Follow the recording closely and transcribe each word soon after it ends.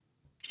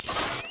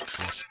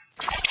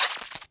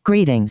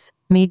Greetings,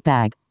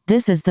 Meatbag.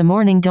 This is the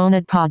Morning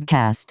Donut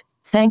Podcast.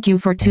 Thank you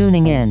for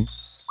tuning in.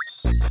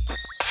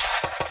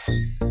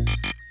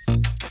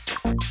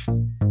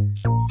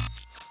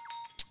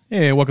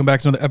 Hey, welcome back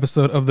to another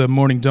episode of the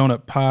Morning Donut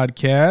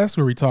Podcast,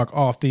 where we talk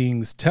all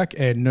things tech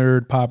and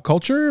nerd pop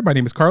culture. My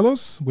name is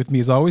Carlos. With me,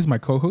 as always, my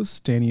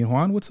co-hosts, Danny and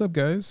Juan. What's up,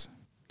 guys?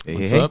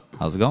 What's up?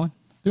 How's it going?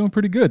 Doing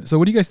pretty good. So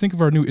what do you guys think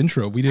of our new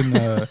intro? We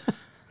didn't...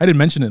 I didn't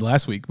mention it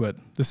last week, but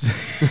this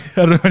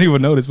I don't know if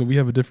anyone noticed, but we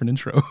have a different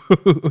intro,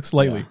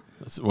 slightly.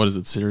 Yeah. What is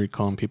it, Siri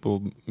calling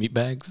people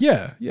meatbags?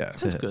 Yeah.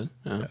 That's good.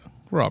 Yeah.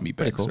 We're all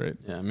meatbags, cool. right?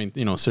 Yeah, I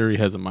mean, Siri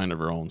has a mind of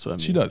her own, so I mean,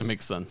 she does. It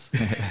makes sense.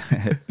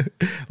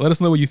 Let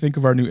us know what you think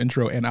of our new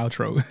intro and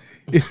outro.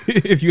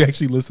 If you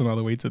actually listen all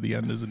the way to the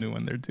end, there's a new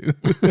one there too.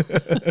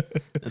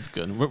 That's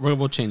good.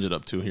 We'll change it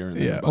up too here and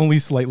there. Yeah, only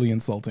slightly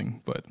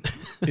insulting, but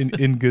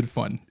in good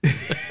fun.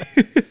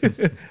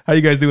 How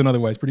you guys doing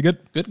otherwise? Pretty good?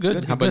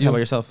 Good. How about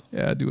yourself?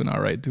 Yeah, doing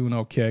all right. Doing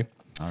okay.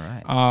 All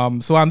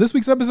right. So on this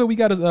week's episode, we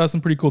got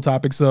some pretty cool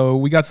topics. So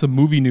we got some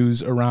movie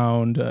news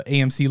around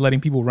AMC letting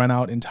people rent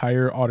out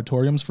entire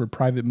auditoriums for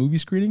private movie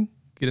screening.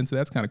 Get into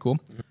that. It's kind of cool.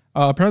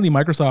 Apparently,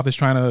 Microsoft is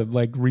trying to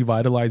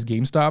revitalize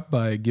GameStop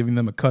by giving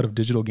them a cut of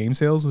digital game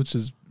sales, which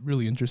is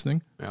really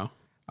interesting. Yeah.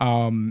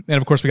 And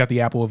of course, we got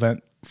the Apple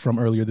event from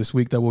earlier this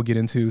week that we'll get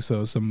into.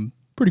 So some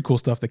pretty cool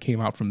stuff that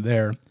came out from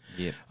there.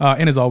 Yeah.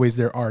 And as always,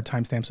 there are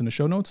timestamps in the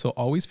show notes. So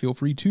always feel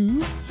free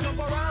to Jump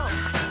around.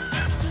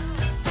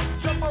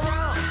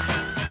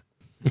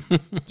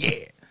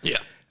 Yeah.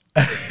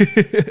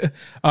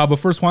 but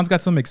first, Juan's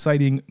got some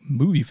exciting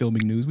movie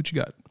filming news. What you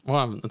got?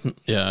 Well,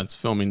 it's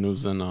filming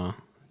news, and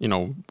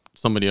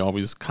somebody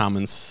always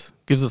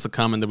gives us a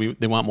comment that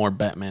they want more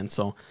Batman.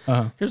 So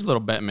here's a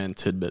little Batman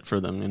tidbit for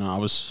them. I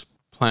was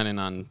planning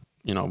on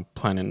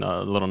planning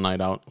a little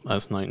night out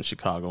last night in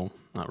Chicago.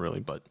 Not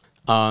really, but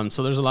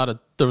so there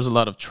was a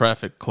lot of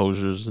traffic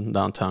closures in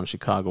downtown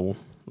Chicago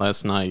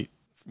last night.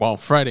 Well,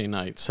 Friday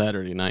night,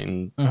 Saturday night,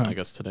 and I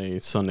guess today,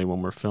 Sunday,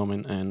 when we're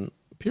filming, and it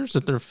appears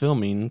that they're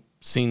filming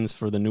scenes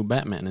for the new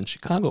Batman in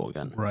Chicago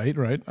again.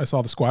 Right. I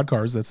saw the squad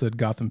cars that said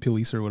Gotham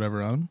Police or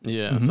whatever on them.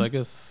 Yeah, so I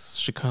guess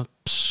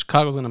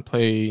Chicago's going to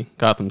play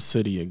Gotham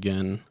City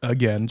again.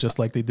 Again, just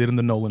like they did in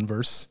the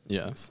Nolan-verse.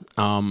 Yes.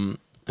 And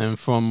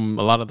from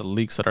a lot of the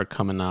leaks that are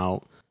coming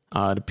out,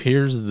 it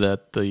appears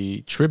that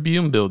the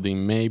Tribune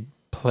building may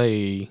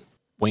play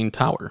Wayne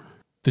Tower.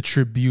 The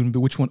Tribune, but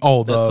which one?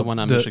 Oh, that's the one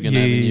on Michigan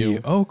Avenue. Yeah.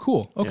 Oh,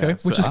 cool. Okay, Yeah,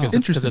 so which is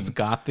interesting. Because it's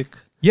Gothic.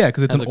 Yeah,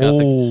 because it's an Gothic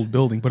old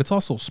building, but it's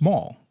also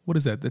small. What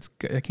is that?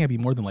 It can't be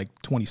more than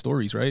 20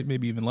 stories, right?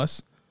 Maybe even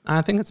less.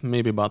 I think it's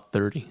maybe about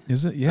 30.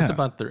 Is it? Yeah, it's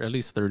about at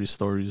least 30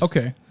 stories.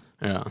 Okay.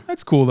 Yeah,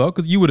 that's cool though,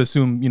 because you would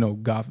assume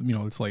Gotham,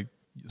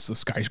 it's a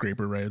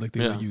skyscraper, right? Like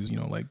they would use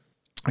like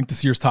the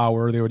Sears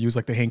Tower. They would use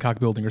the Hancock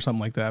Building or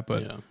something like that.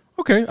 But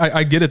okay,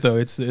 I get it though.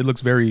 It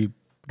looks very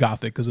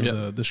Gothic because of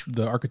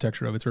the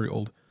architecture of it. It's very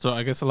old. So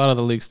I guess a lot of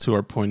the leaks too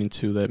are pointing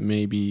to that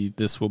maybe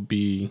this will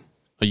be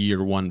a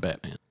year one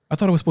Batman. I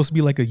thought it was supposed to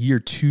be like a year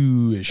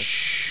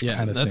two-ish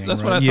kind of thing.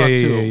 That's right? what I thought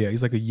too. Yeah.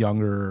 He's like a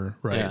younger,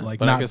 right? Yeah, like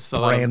but I not guess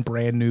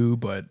brand new,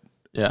 but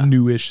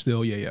newish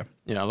still. Yeah.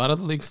 Yeah, a lot of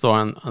the leaks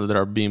though that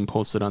are being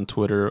posted on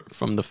Twitter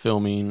from the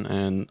filming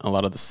and a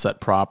lot of the set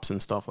props and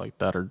stuff like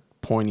that are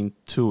pointing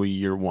to a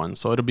year one.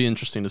 So it'll be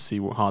interesting to see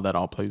how that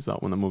all plays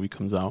out when the movie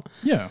comes out.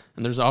 Yeah.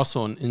 And there's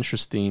also an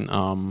interesting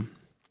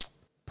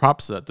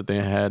prop set that they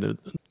had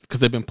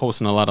because they've been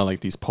posting a lot of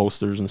these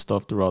posters and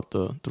stuff throughout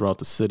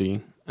the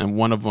city. And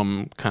one of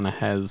them kind of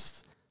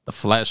has the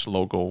Flash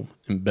logo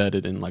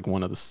embedded in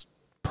one of the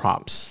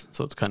props.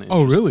 So it's kind of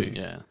interesting. Oh, really?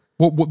 Yeah.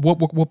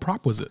 What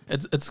prop was it?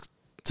 It's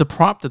a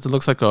prop that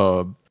looks like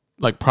a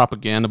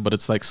propaganda, but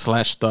it's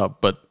slashed up,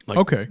 but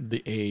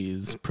the A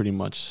is pretty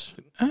much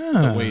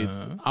the way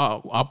it's.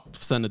 I'll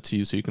send it to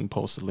you so you can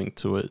post a link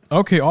to it.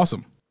 Okay,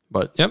 awesome.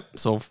 But yep,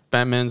 so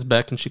Batman's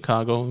back in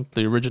Chicago,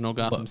 the original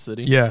Gotham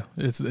City. Yeah,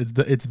 it's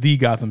the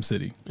Gotham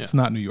City. Yeah. It's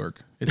not New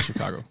York. It's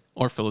Chicago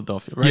or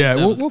Philadelphia, right? Yeah,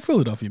 well,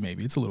 Philadelphia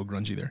maybe. It's a little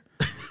grungy there,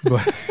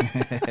 but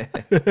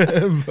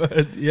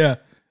yeah,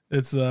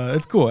 it's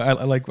cool. I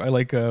like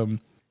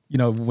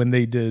when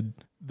they did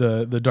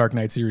the Dark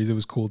Knight series, it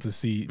was cool to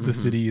see the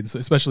city, and so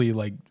especially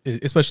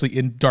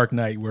in Dark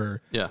Knight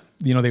where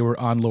they were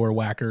on Lower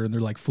Wacker and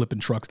they're flipping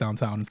trucks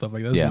downtown and stuff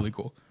like that. It was really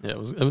cool. Yeah, it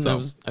was.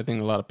 I think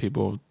a lot of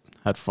people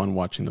had fun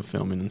watching the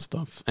filming and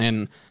stuff.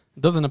 And it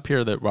doesn't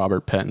appear that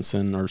Robert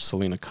Pattinson or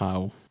Selena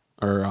Kyle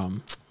or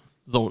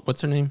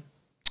what's her name?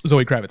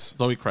 Zoe Kravitz.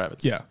 Zoe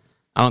Kravitz. Yeah.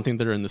 I don't think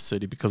they're in the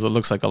city because it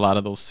looks like a lot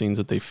of those scenes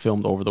that they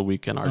filmed over the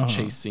weekend are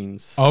chase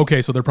scenes. Oh,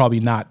 okay, so they're probably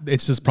not.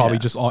 It's just probably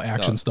just all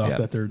action stuff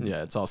that they're.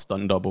 Yeah, it's all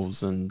stunt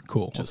doubles and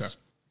just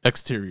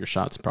exterior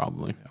shots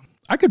probably. Yeah.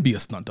 I could be a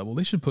stunt double.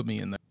 They should put me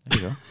in there.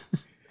 There you go.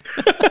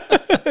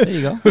 There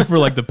you go.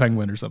 For the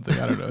Penguin or something.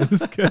 I don't know.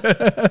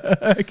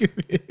 I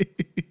could be.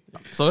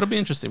 So it'll be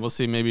interesting. We'll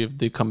see maybe if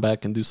they come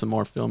back and do some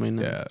more filming.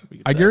 Yeah,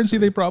 I guarantee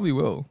they probably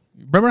will.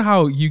 Remember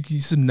how you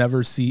used to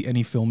never see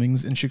any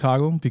filmings in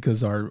Chicago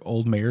because our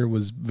old mayor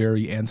was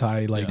very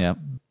anti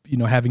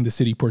having the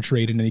city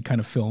portrayed in any kind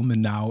of film.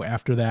 And now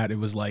after that, it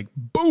was like,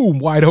 boom,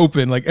 wide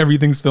open. Like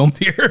everything's filmed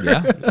here.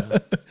 Yeah.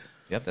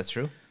 Yep, that's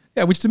true.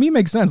 Yeah, which to me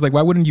makes sense. Like,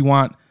 why wouldn't you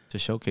want To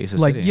showcase a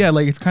like, city. yeah,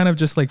 like it's kind of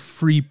just like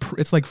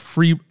it's like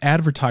free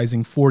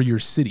advertising for your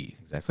city.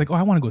 Exactly. It's like, oh,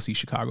 I want to go see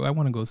Chicago. I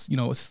want to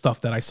go,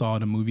 stuff that I saw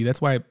in a movie. That's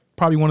why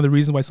probably one of the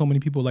reasons why so many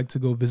people like to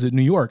go visit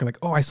New York. Like,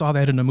 oh, I saw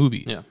that in a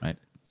movie. Yeah. Right.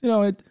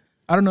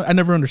 I don't know. I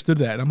never understood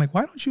that. I'm like,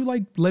 why don't you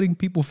like letting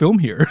people film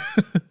here?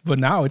 But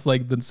now it's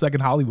like the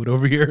second Hollywood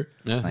over here.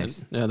 Yeah,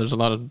 Nice. yeah. There's a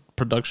lot of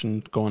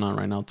production going on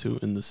right now too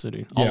in the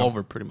city, all Yeah.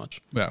 over pretty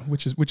much. Yeah,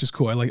 which is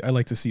cool. I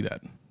like to see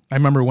that. I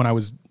remember when I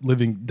was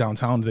living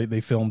downtown, they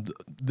filmed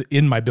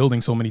in my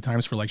building so many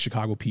times for like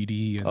Chicago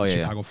PD and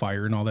Chicago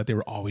Fire and all that. They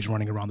were always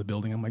running around the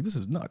building. I'm like, this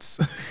is nuts.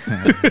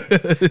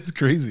 It's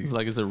crazy. It's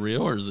like, is it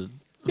real or is it?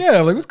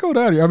 Yeah, like what's going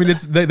on here? I mean,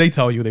 they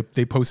tell you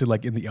they posted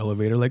like in the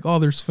elevator, like, oh,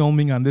 there's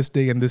filming on this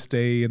day and this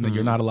day, and then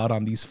you're not allowed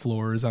on these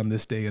floors on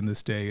this day and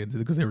this day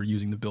because they were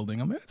using the building.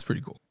 I'm like, that's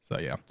pretty cool. So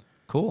yeah.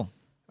 Cool.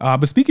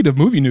 But speaking of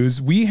movie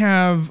news, we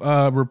have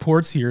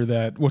reports here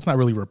that, well, it's not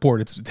really a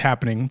report, it's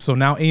happening. So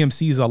now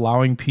AMC is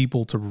allowing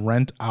people to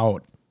rent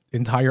out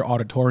entire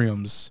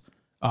auditoriums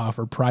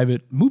for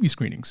private movie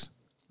screenings.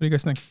 What do you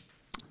guys think?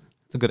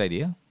 It's a good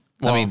idea.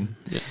 Well, I mean,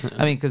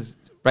 because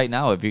right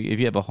now, if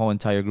you have a whole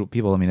entire group of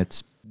people, I mean,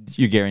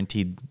 you're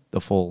guaranteed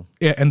the full.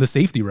 Yeah, and the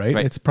safety, right?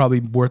 Right. It's probably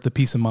worth the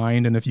peace of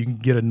mind. And if you can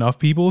get enough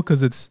people,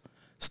 because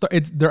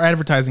they're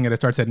advertising it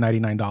starts at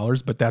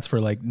 $99, but that's for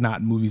like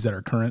not movies that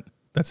are current.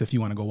 That's if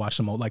you want to go watch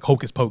them all, like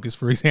Hocus Pocus,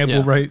 for example,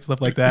 Yeah. right? Stuff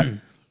like that.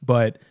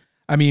 But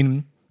I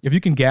mean, if you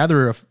can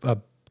gather a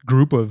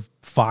group of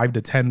 5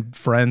 to 10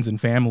 friends and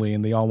family,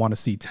 and they all want to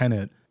see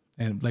Tenet,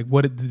 and like,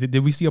 what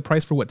did we see a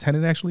price for what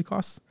Tenet actually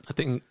costs? I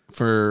think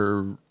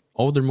for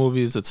older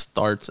movies it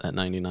starts at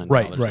 $99.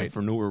 Right. And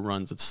for newer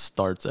runs it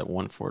starts at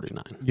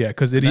 $149. Yeah,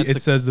 because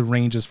it says the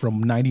range is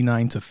from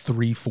 $99 to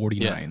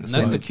 $349. Yeah, and So,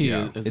 that's the key.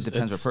 yeah. It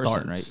depends per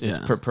person, right? Yeah. It's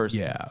per person.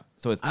 Yeah.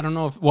 So it's I don't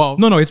know if well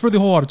No, it's for the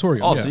whole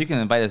auditorium. oh, yeah. so you can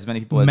invite as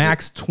many people as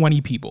Max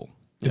 20 people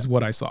is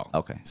what I saw.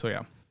 Okay. So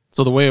yeah.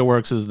 So the way it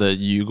works is that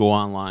you go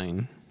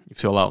online, you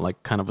fill out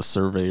like kind of a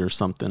survey or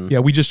something. Yeah,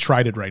 we just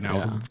tried it right now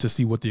Yeah. to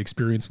see what the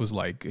experience was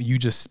like. You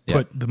just Yeah.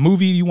 put the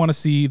movie you want to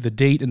see, the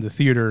date, and the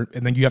theater,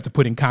 and then you have to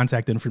put in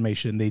contact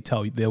information.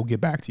 They'll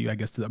get back to you. I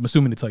guess I'm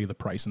assuming to tell you the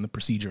price and the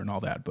procedure and all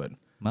that. But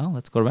Well,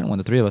 let's go rent one,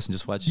 the three of us, and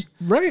just watch.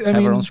 right,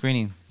 Have our own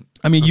screening.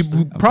 I mean,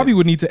 you probably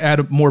would need to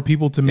add more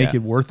people to make Yeah.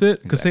 it worth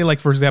it. Because say,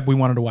 like for example, we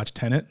wanted to watch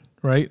Tenet,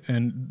 right?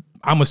 And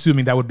I'm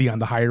assuming that would be on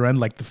the higher end,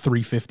 like the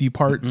 350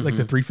 part, like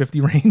the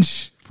 350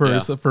 range for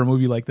a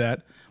movie like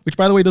that. Which,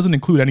 by the way, doesn't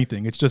include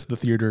anything. It's just the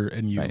theater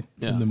and you Right.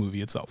 Yeah. in the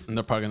movie itself. And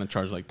they're probably going to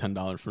charge like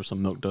 $10 for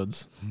some milk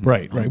duds.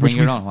 Right. Bring Which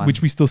your own, Juan.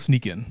 we still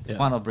sneak in. Yeah.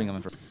 Juan will bring them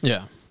in first.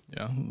 Yeah.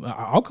 Yeah,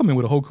 I'll come in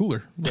with a whole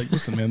cooler. Like,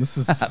 listen, man, this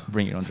is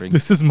Bring your own drink.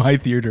 this is my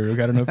theater. I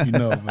don't know if you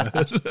know, but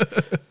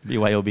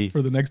BYOB.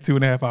 for the next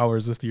 2.5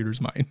 hours, this theater's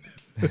mine.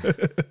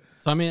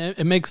 So I mean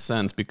it makes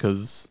sense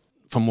because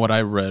from what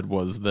I read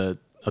was that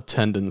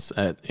attendance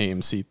at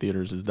AMC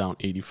theaters is down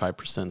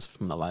 85%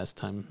 from the last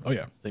time. Oh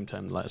yeah, Same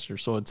time last year.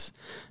 So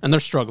and they're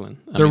struggling.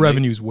 their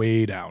revenue's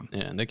way down.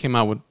 And they came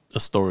out with a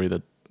story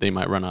that they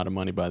might run out of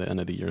money by the end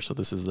of the year. So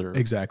this is their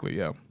Exactly.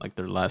 Yeah. like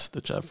their last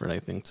ditch effort, I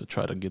think, to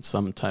try to get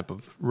some type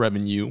of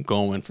revenue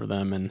going for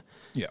them and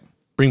Yeah.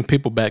 bring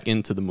people back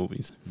into the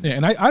movies. Yeah,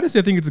 and I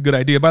honestly think it's a good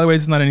idea. By the way,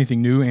 this is not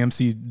anything new.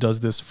 AMC does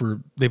this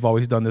they've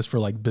always done this for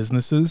like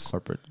businesses.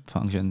 Corporate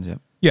functions,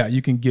 yep. Yeah,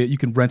 you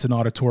can rent an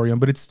auditorium,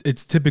 but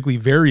it's typically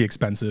very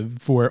expensive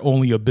for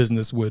only a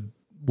business would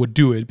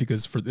do it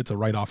because it's a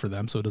write off for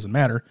them, so it doesn't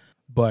matter.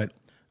 But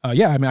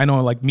yeah, I mean, I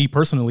know like me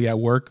personally at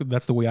work,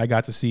 that's the way I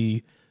got to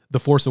see The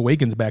Force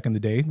Awakens back in the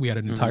day. We had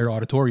an entire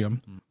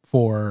auditorium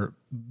for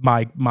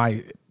my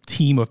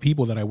team of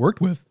people that I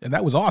worked with, and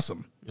that was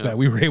awesome. That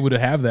we were able to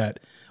have that.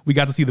 We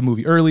got to see the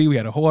movie early. We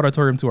had a whole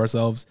auditorium to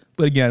ourselves.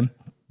 But again,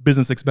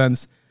 business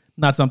expense,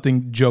 not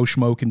something Joe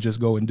Schmo can just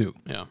go and do.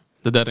 Yeah.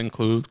 Did that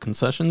include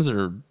concessions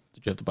or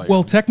did you have to buy your Well,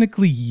 own?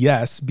 technically,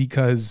 yes,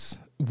 because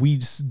we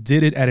just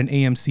did it at an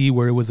AMC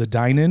where it was a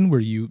dine-in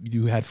where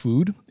you had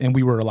food and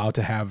we were allowed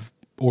to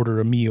order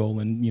a meal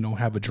and,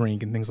 have a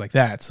drink and things like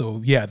that. So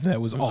yeah,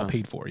 that was all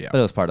paid for. Yeah. But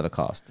it was part of the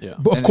cost. Yeah.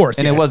 But of course.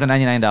 And yes. it wasn't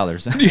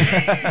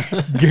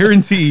 $99.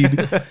 Guaranteed.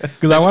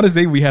 Because I want to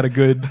say we had a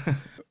good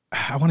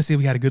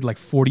like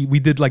 40. We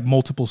did like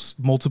multiple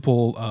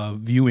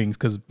viewings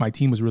because my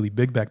team was really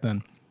big back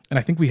then. And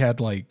I think we had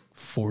like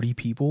 40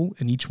 people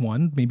in each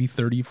one, maybe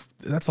 30.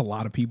 That's a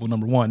lot of people,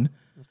 number one.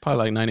 It's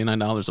probably like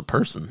 $99 a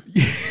person.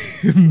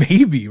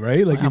 Maybe,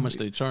 right? Like How much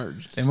they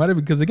charged. it might have,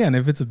 because again,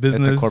 if it's a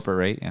business, It's a corporate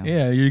rate, yeah.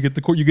 Yeah, you get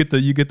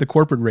the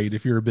corporate rate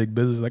if you're a big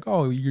business. Like,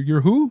 oh,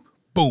 you're who?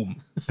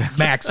 Boom,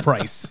 max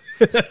price.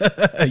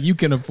 You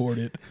can afford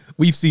it.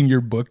 We've seen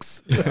your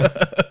books.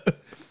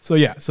 So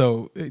yeah,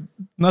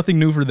 nothing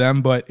new for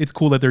them, but it's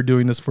cool that they're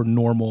doing this for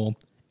normal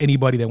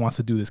anybody that wants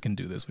to do this can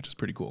do this, which is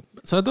pretty cool.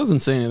 So it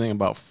doesn't say anything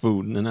about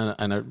food.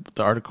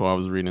 The article I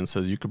was reading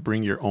says you could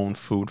bring your own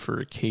food for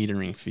a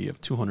catering fee of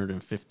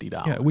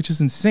 $250. Yeah, which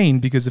is insane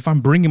because if I'm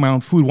bringing my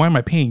own food, why am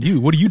I paying you?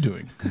 What are you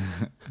doing?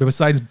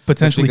 Besides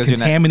potentially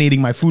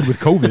contaminating my food with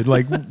COVID,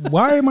 like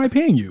why am I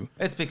paying you?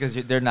 It's because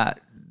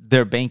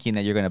they're banking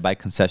that you're going to buy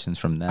concessions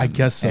from them. I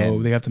guess so.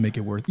 They have to make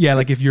it worth. Yeah,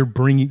 like if you're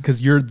bringing, because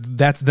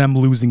that's them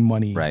losing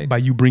money by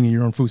you bringing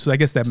your own food. So I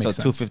guess that makes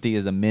sense. So $250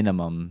 is a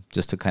minimum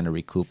just to kind of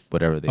recoup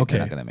whatever they're not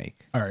going to make.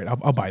 All right,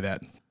 I'll buy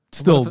that.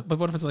 Still, but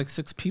what if it's like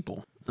 6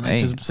 people? And hey,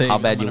 just say, how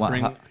bad you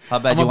want? How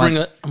bad you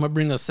want? I'm gonna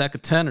bring a sack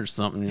of 10 or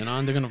something,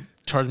 and they're gonna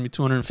charge me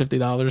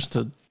 $250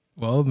 to.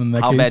 Well, in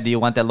that how case, bad do you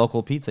want that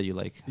local pizza you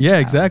like? Yeah,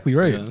 exactly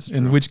right. Yeah,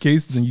 in which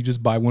case, then you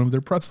just buy one of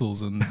their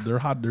pretzels and their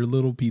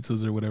little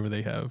pizzas or whatever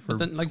they have for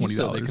then, like $20. you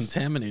said, they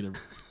contaminate it.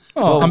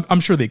 Oh, well, I'm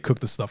sure they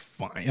cook the stuff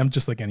fine. I'm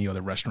just like any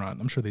other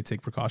restaurant. I'm sure they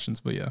take precautions,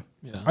 but yeah.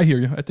 I hear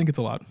you. I think it's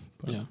a lot.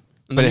 But. Yeah,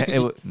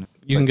 but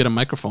you can get a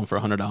microphone for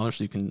 $100,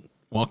 so you can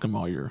welcome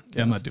all your guests.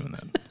 Yeah, I'm not doing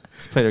that.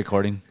 Just play the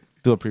recording.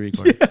 Do a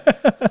pre-recording.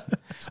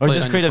 Or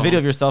just create a video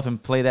of yourself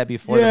and play that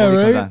before the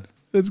movie comes on.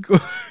 That's cool.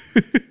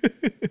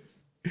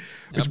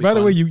 Which, by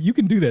the way, you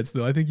can do that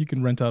still. I think you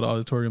can rent out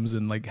auditoriums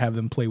and like have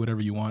them play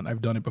whatever you want.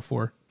 I've done it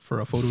before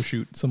for a photo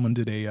shoot. Someone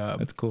did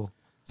that's cool.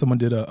 Someone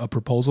did a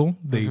proposal.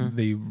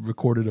 They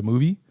recorded a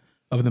movie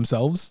of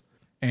themselves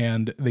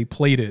and they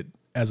played it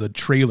as a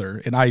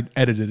trailer, and I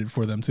edited it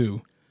for them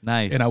too.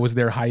 Nice. And I was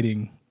there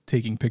hiding,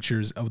 taking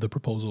pictures of the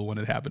proposal when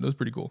it happened. It was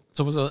pretty cool.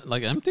 So was it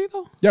like empty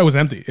though? Yeah, it was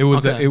empty. It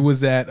was it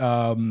was at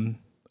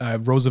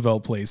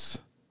Roosevelt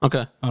Place.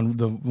 Okay. On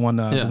the one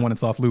in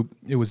South Loop.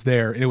 It was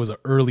there. It was an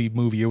early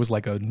movie. It was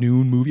like a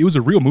noon movie. It was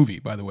a real movie,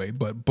 by the way.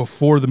 But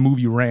before the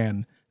movie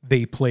ran,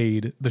 they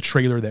played the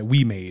trailer that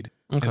we made.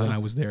 Okay. And then I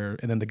was there.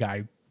 And then the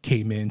guy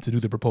came in to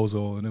do the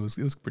proposal, and it was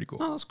pretty cool.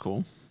 Oh, that's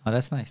cool. Oh,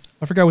 that's nice.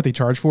 I forgot what they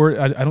charged for it.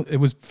 I don't. It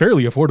was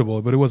fairly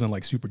affordable, but it wasn't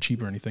like super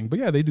cheap or anything. But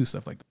yeah, they do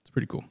stuff like that. It's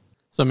pretty cool.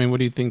 So I mean, what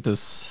do you think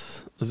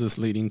is this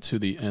leading to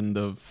the end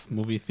of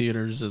movie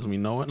theaters as we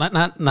know it?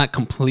 Not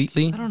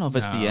completely. I don't know if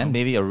it's the end.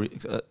 Maybe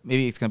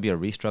maybe it's going to be a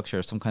restructure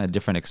or some kind of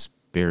different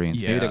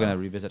experience. Yeah. Maybe they're going to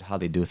revisit how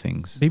they do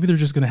things. Maybe they're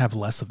just going to have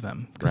less of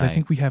them because I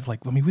think we have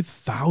with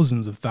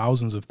thousands of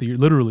theaters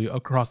literally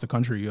across the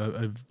country.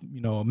 A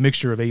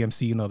mixture of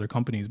AMC and other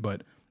companies,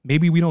 but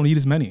maybe we don't need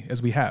as many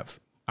as we have.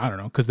 I don't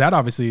know, because that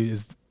obviously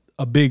is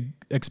a big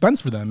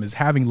expense for them. Is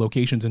having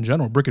locations in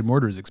general. Brick and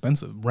mortar is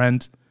expensive.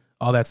 Rent.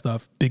 All that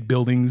stuff, big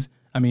buildings.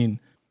 I mean,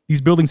 these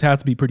buildings have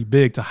to be pretty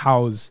big to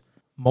house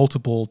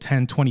multiple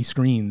 10, 20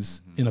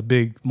 screens in a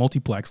big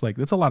multiplex. Like,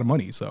 that's a lot of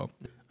money. So,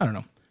 I don't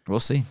know. We'll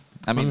see.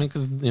 I mean,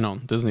 because,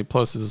 Disney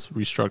Plus is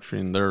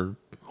restructuring their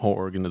whole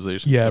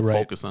organization to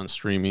focus on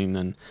streaming,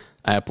 and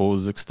Apple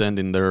is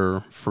extending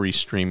their free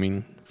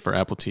streaming for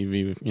Apple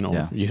TV.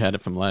 You had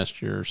it from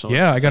last year or so.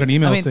 Yeah, I got an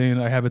email saying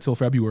I have it till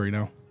February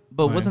now.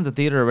 But wasn't the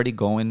theater already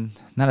going,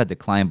 not a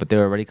decline, but they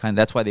were already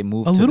that's why they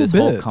moved to this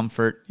whole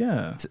comfort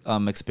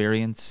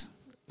experience.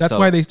 That's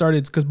why they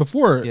started, because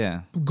before,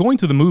 going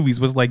to the movies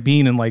was like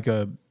being in like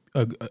a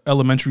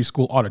elementary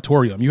school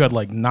auditorium. You had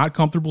like not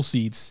comfortable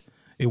seats.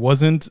 It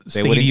wasn't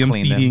stadium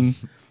seating.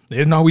 They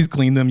didn't always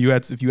clean them.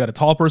 If you had a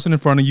tall person in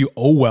front of you,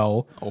 oh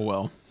well.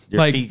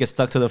 Your feet get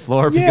stuck to the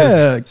floor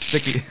because it's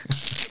sticky.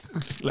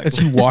 As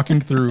you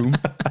walking through.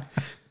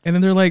 And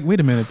then they're like,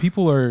 wait a minute,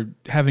 people are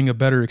having a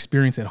better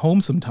experience at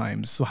home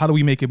sometimes. So how do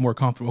we make it more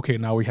comfortable? Okay,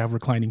 now we have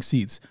reclining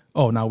seats.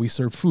 Oh, now we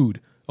serve food.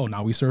 Oh,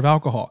 now we serve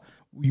alcohol.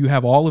 You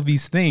have all of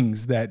these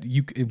things that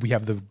we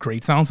have the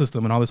great sound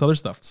system and all this other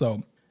stuff.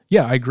 So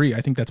yeah, I agree.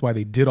 I think that's why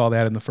they did all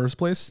that in the first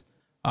place.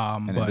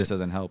 But this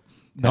doesn't help.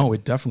 No,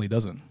 it definitely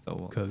doesn't.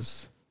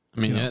 Because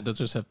they'll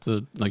just have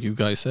to, like you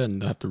guys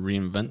said, they'll have to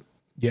reinvent.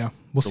 Yeah,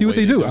 we'll see what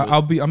they do.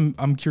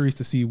 I'm curious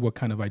to see what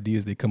kind of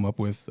ideas they come up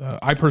with.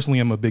 I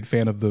personally am a big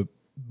fan of the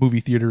movie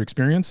theater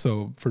experience,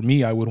 so for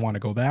me I would want to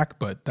go back,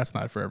 but that's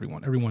not for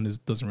everyone. Everyone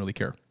doesn't really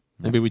care.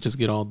 Maybe we just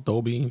get all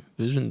Dolby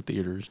Vision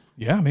theaters.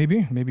 Yeah,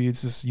 maybe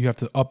it's just you have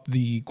to up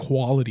the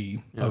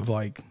quality of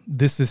like,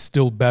 this is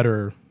still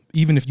better.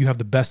 Even if you have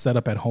the best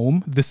setup at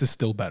home, this is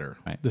still better.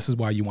 Right. This is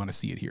why you want to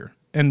see it here.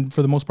 And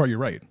for the most part, you're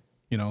right.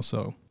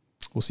 So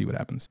we'll see what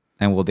happens.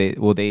 And will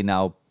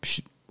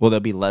there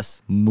be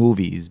less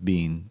movies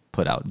being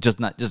put out?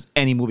 Not just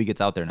any movie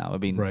gets out there now. I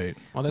mean, right.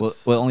 Will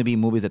only be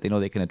movies that they know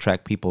they can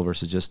attract people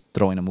versus just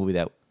throwing a movie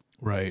that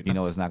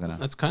is not gonna.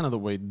 That's kind of the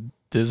way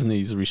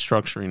Disney's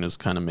restructuring is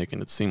kind of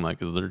making it seem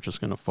like, is they're just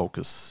gonna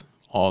focus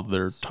all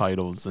their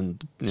titles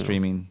and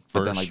streaming,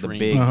 but then like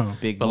streaming. The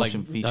big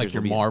motion features, like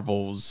your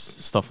Marvels,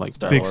 stuff like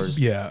Star Wars,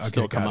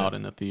 still come out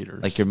in the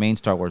theaters. Like your main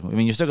Star Wars movie. I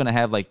mean, you're still gonna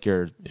have like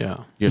your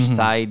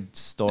side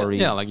story,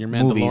 like your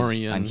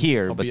Mandalorian on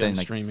here, but then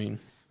like streaming.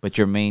 But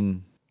your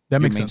main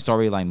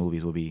storyline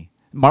movies will be.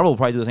 Marvel will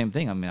probably do the same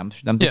thing. I mean, I'm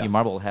thinking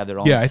Marvel will have their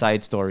own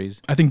side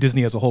stories. I think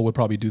Disney as a whole would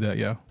probably do that.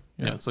 Yeah.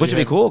 So which would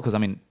be cool because I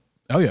mean.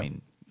 Oh yeah.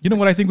 You know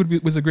what I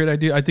think was a great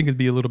idea? I think it'd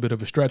be a little bit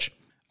of a stretch.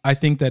 I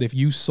think that if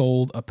you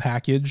sold a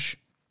package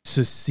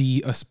to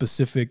see a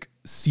specific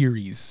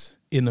series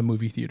in a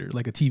movie theater,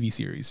 like a TV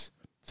series,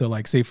 So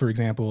like, say for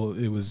example,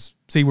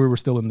 say we were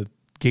still in the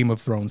Game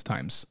of Thrones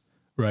times,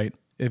 right?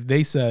 If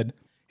they said,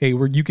 hey,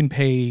 you can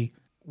pay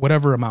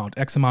whatever amount,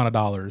 X amount of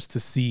dollars to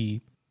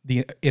see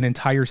an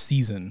entire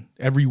season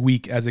every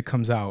week as it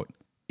comes out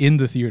in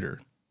the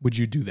theater, would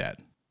you do that?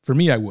 For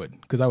me, I would,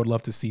 because I would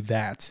love to see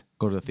that.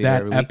 Go to the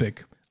theater every epic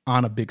week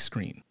on a big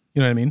screen.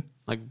 You know what I mean?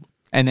 Like,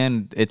 and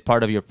then it's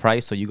part of your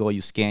price. So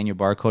you scan your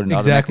barcode, and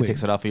exactly automatically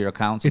takes it off of your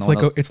account. So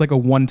it's like a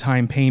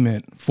one-time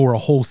payment for a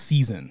whole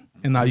season.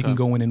 And now you can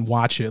go in and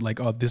watch it.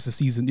 Like, oh, this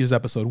is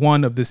episode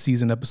 1 of this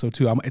season, episode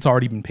 2. It's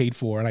already been paid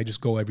for, and I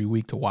just go every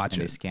week to watch it.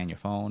 They scan your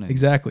phone.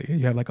 Exactly.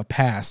 You have like a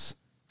pass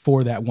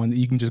for that one that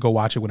you can just go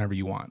watch it whenever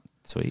you want.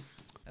 Sweet.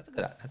 That's a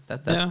good.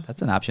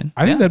 That's an option.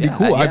 I think that'd be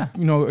cool.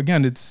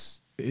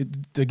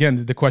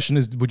 Again, the question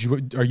is,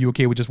 are you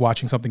okay with just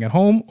watching something at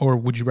home, or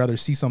would you rather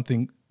see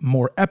something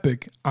more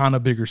epic on a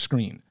bigger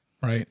screen?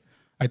 Right.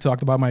 I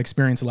talked about my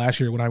experience last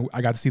year when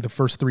I got to see the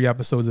first 3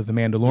 episodes of The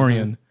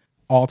Mandalorian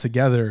all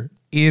together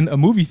in a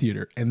movie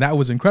theater. And that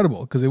was incredible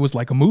because it was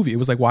like a movie. It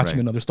was like watching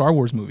another Star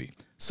Wars movie.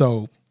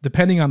 So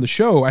depending on the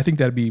show, I think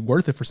that'd be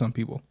worth it for some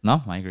people.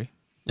 No, I agree.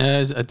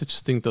 Yeah, I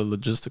just think the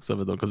logistics of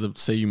it though, because if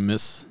say you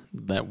miss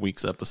that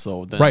week's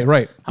episode, then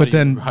right. How do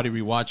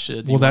you rewatch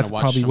it? Well, that's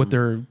probably what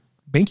they're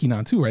banking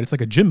on too, right? It's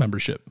like a gym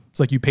membership. It's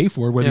like you pay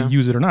for it whether you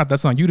use it or not.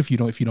 That's on you if you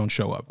don't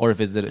show up. Or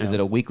is it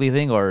a weekly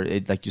thing, or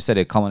like you said,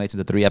 it culminates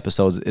into 3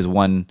 episodes? Is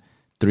one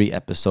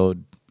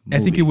 3-episode movie?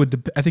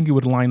 I think it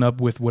would line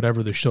up with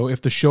whatever the show.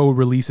 If the show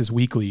releases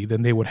weekly,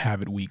 then they would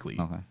have it weekly.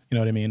 Okay. You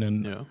know what I mean?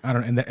 And I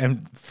don't.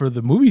 And for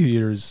the movie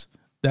theaters,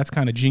 that's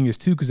kind of genius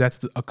too, because that's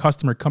a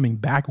customer coming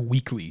back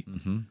weekly,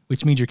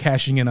 which means you're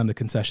cashing in on the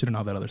concession and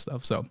all that other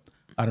stuff. So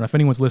I don't know if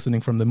anyone's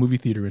listening from the movie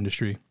theater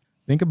industry.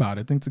 Think about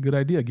it. Think it's a good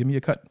idea. Give me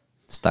a cut.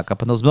 Stock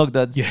up on those milk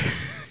duds. Yeah.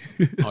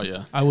 Oh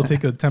yeah. I will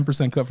take a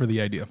 10% cut for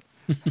the idea.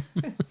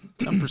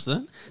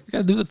 10%? You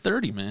gotta do the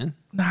 30, man.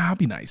 Nah, I'll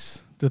be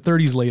nice. The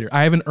 30's later.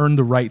 I haven't earned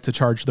the right to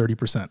charge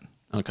 30%.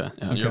 Okay.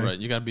 Yeah, you're right.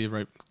 You gotta be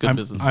right. Good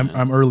business.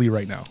 I'm early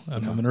right now.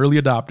 I'm an early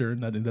adopter,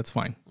 and that's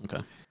fine.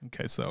 Okay.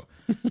 So,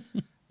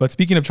 but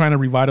speaking of trying to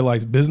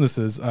revitalize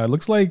businesses, it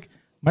looks like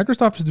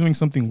Microsoft is doing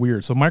something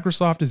weird. So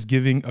Microsoft is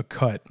giving a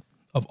cut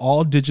of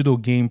all digital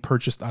game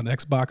purchased on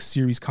Xbox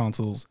Series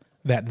consoles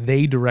that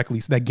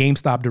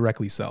GameStop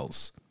directly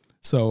sells.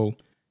 So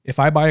if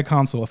I buy a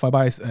console, if I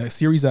buy a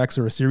Series X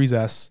or a Series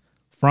S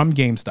from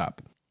GameStop,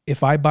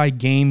 if I buy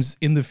games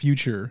in the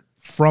future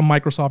from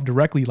Microsoft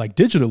directly, like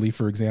digitally,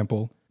 for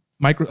example,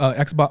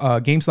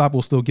 GameStop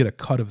will still get a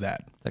cut of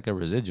that. It's like a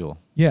residual.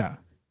 Yeah.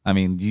 I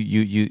mean,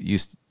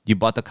 you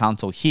bought the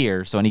console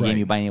here, so any game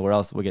you buy anywhere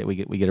else, we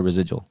get a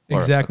residual.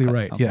 Exactly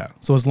right. Okay. Yeah.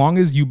 So as long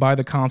as you buy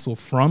the console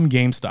from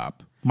GameStop,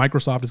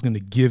 Microsoft is going to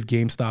give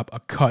GameStop a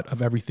cut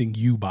of everything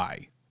you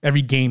buy,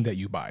 every game that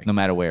you buy, no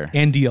matter where,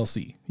 and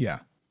DLC. Yeah.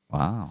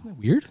 Wow. Isn't that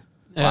weird?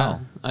 Yeah.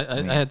 Wow.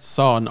 I had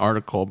saw an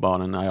article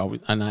about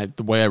it, and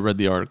the way I read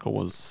the article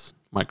was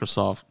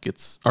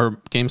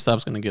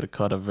GameStop's going to get a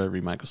cut of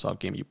every Microsoft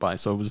game you buy.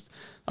 So the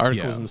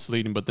article was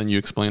misleading, but then you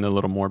explained a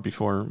little more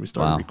before we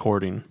started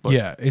recording. But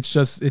yeah, it's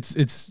just it's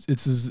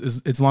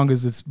as long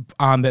as it's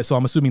on that. So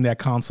I'm assuming that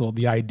console,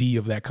 the ID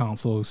of that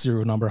console,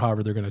 serial number,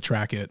 however they're going to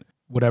track it,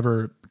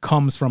 whatever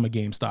comes from a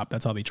GameStop,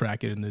 that's how they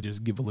track it, and they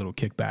just give a little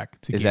kickback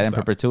to GameStop. Is that in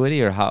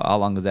perpetuity, or how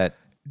long is that?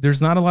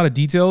 There's not a lot of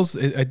details.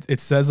 It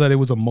says that it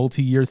was a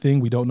multi-year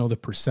thing. We don't know the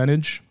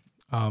percentage.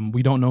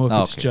 We don't know if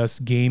it's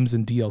just games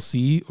and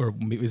DLC, or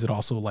is it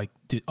also like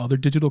other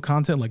digital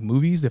content like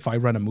movies? If I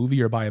rent a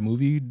movie or buy a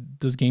movie,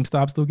 does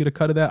GameStop still get a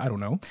cut of that? I don't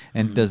know.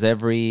 And does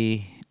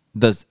every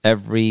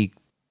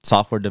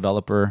software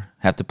developer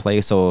have to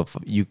play? So if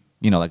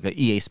like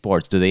a EA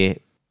Sports, do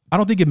they? I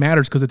don't think it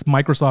matters because it's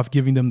Microsoft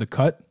giving them the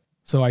cut.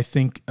 So I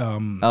think. Okay,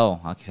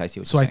 I see what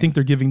you're saying. I think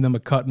they're giving them a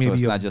cut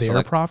maybe of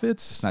their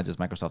profits. It's not just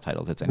Microsoft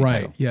titles; it's any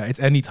title. Yeah, it's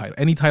any title.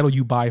 Any title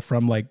you buy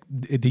from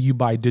that you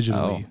buy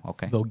digitally,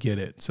 they'll get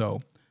it.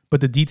 So,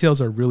 but the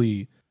details are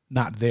really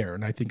not there,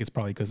 and I think it's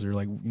probably because they're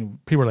like,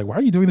 people are like, "Why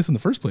are you doing this in the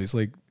first place?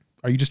 Like,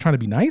 are you just trying to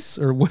be nice,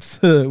 or what's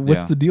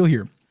the deal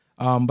here?"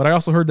 But I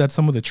also heard that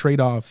some of the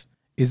trade-off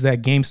is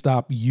that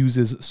GameStop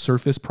uses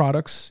Surface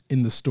products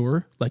in the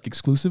store, like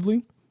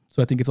exclusively.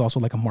 So I think it's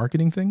also like a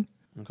marketing thing.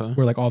 Okay.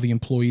 Where like all the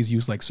employees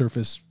use like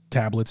Surface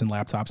tablets and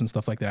laptops and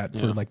stuff like that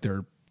for like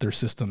their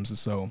systems.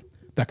 So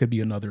that could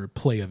be another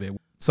play of it,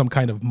 some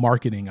kind of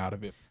marketing out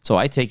of it. So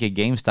I take it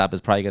GameStop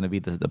is probably going to be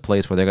the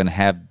place where they're going to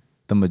have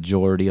the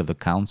majority of the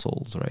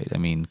consoles, right? I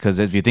mean, because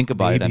if you think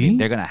about it, I mean,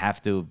 they're going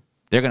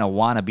to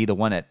want to be the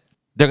one that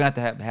they're going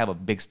to have a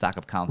big stock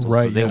of consoles,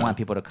 right? They want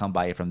people to come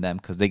buy it from them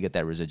because they get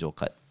that residual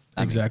cut.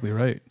 Exactly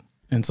right.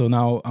 And so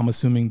now I'm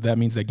assuming that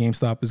means that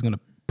GameStop is going to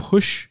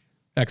push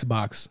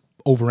Xbox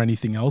over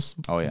anything else.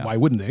 Oh yeah. Why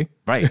wouldn't they?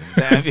 Right.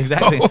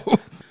 Exactly.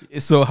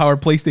 So how are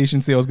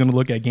PlayStation sales going to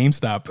look at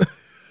GameStop?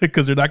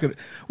 Because they're not going to.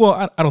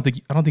 Well, I don't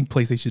think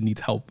PlayStation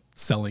needs help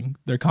selling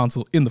their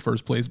console in the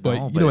first place. But you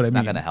know what I mean. It's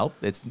not going to help.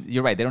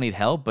 You're right. They don't need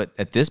help. But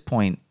at this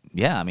point,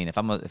 yeah. I mean, if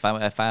I'm a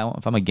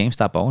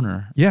GameStop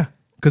owner, yeah,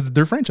 because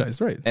they're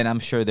franchised, right? And I'm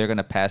sure they're going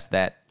to pass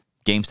that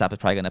GameStop is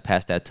probably going to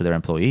pass that to their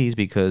employees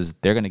because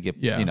they're going to get,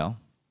 Yeah. you know,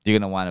 you're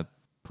going to want to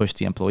push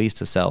the employees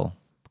to sell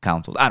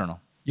consoles. I don't know.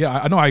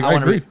 Yeah, I know. I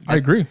agree. I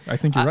agree. I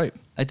think you're right.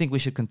 I think we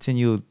should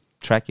continue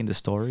tracking the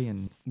story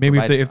and Maybe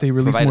if they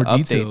release more provide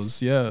details,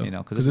 updates, yeah, you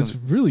know, because it's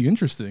really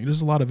interesting.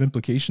 There's a lot of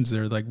implications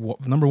there. Like,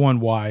 number one,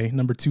 why?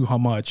 Number two, how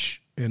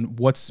much? And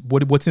what's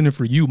in it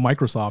for you,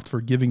 Microsoft,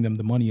 for giving them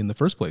the money in the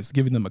first place,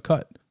 giving them a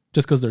cut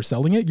just because they're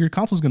selling it? Your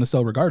console's going to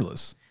sell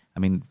regardless. I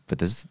mean, but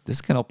this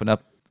can open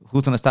up.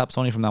 Who's going to stop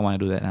Sony from not wanting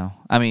to do that now?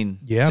 I mean,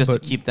 just to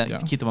keep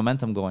the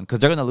momentum going, because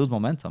they're going to lose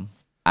momentum.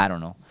 I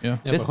don't know. Yeah,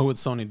 but who would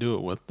Sony do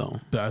it with though?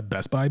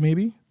 Best Buy,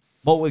 maybe.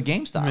 Well, with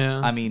GameStop, Yeah.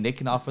 I mean, they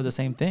can offer the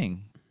same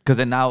thing. Because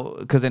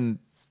then,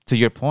 to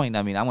your point,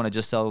 I mean, I want to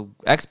just sell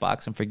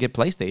Xbox and forget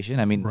PlayStation.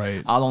 I mean,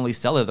 Right. I'll only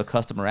sell it if the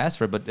customer asks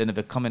for it. But then if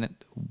they come in,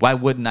 why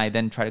wouldn't I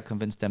then try to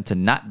convince them to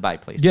not buy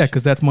PlayStation? Yeah,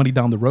 because that's money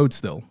down the road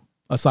still.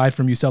 Aside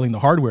from you selling the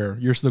hardware,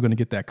 you're still going to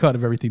get that cut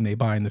of everything they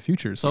buy in the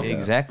future. So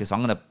Exactly. So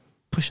I'm going to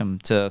push them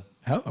to.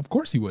 hell, of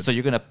course you would. So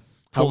you're going to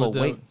How pull would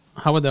away.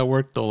 how would that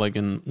work though? Like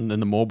in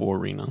the mobile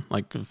arena,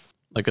 like if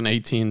like an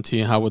AT&T,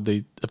 how would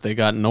they if they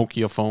got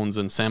Nokia phones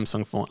and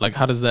Samsung phones? Like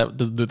how does that?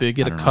 Do they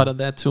get a cut of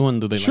that too?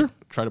 And do they Sure.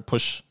 like try to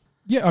push?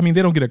 Yeah, I mean,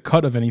 they don't get a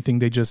cut of anything.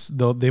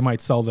 They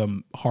might sell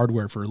them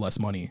hardware for less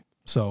money.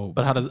 So,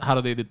 But how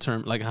do they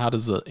determine? Like how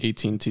does the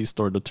AT&T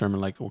store determine?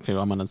 Like okay,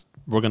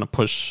 we're gonna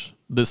push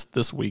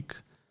this week.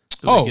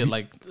 Do they get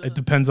like it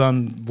depends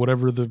on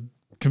whatever the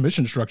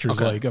commission structure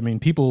is Okay. like. I mean,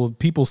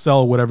 people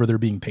sell whatever they're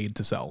being paid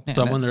to sell.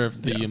 So I wonder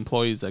if the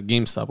employees at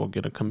GameStop will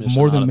get a commission.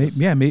 More out than of this.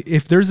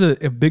 if there's a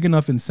big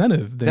enough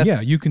incentive,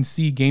 then you can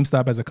see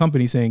GameStop as a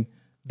company saying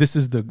this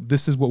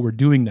is what we're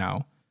doing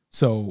now.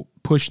 So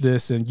push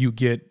this, and you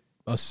get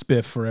a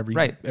spiff for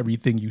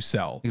everything you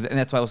sell. And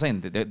that's why I was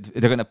saying they're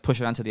going to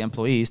push it onto the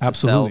employees to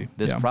Absolutely. sell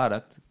this Yeah.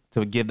 product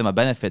to give them a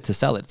benefit to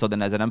sell it. So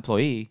then, as an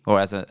employee or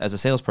as a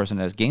salesperson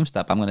at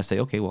GameStop, I'm going to say,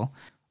 okay, well,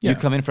 you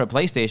come in for a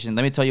PlayStation.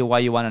 Let me tell you why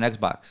you want an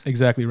Xbox.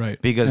 Exactly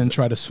right. Because and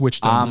try to switch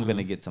them. I'm going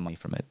to get some money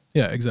from it.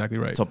 Yeah, exactly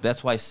right. So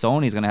that's why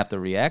Sony's going to have to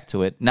react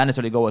to it, not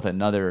necessarily go with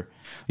another.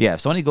 Yeah,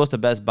 if Sony goes to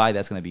Best Buy,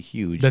 that's going to be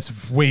huge.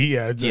 That's way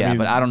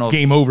but I don't know.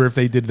 Game over if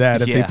they did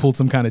that. If they Yeah. pulled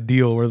some kind of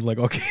deal where they're like,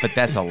 okay, But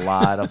that's a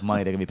lot of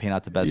money they're going to be paying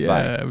out to Best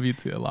Buy. yeah, me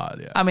too, a lot.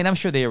 Yeah, I mean, I'm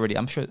sure.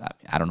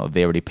 I don't know if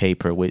they already pay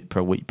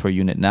per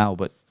unit now,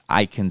 but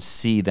I can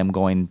see them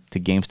going to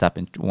GameStop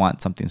and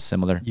want something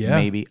similar. Yeah.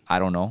 Maybe. I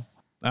don't know.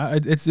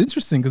 It's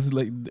interesting because,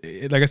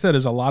 like I said,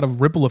 there's a lot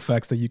of ripple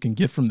effects that you can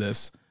get from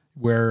this.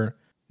 Where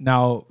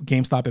now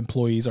GameStop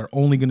employees are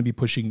only going to be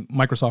pushing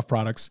Microsoft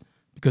products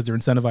because they're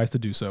incentivized to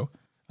do so.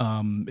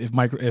 If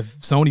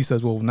Sony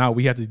says, well, now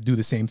we have to do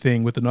the same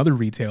thing with another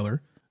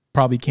retailer,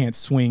 probably can't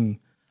swing.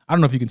 I don't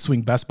know if you can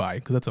swing Best Buy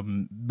because that's a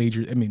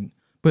major.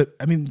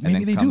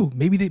 Maybe they do.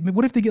 Maybe they.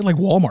 What if they get like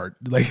Walmart,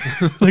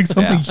 like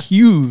something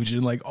huge,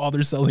 and like all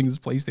they're selling is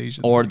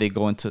PlayStation? Or they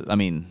go into. I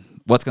mean,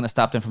 what's going to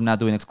stop them from not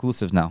doing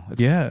exclusives now?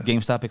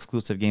 GameStop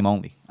exclusive game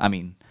only. I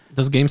mean,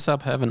 does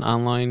GameStop have an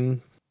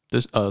online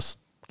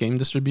game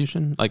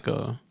distribution? Like they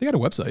got a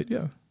website,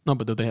 yeah. No,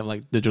 but do they have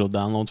like digital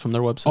downloads from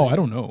their website? Oh, I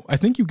don't know. I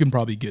think you can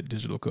probably get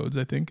digital codes.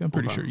 I'm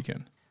pretty sure you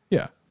can.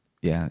 Yeah.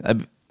 Yeah.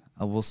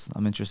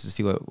 I'm interested to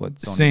see what Sony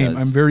Same.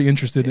 does. I'm very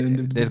interested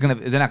in.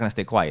 They're not gonna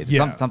stay quiet.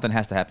 Yeah. Something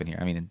has to happen here.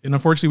 I mean, and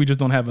unfortunately, we just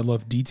don't have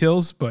enough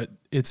details. But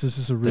it's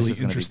just a really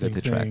interesting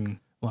good to track. thing.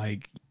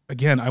 Like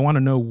again, I want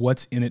to know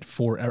what's in it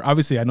for.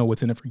 Obviously, I know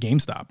what's in it for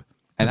GameStop.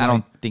 And I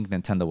don't think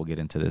Nintendo will get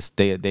into this.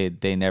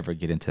 They never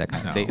get into that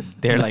kind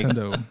of. They're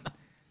Nintendo. like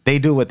they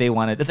do what they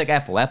want to. It's like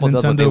Apple. Apple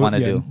does what they want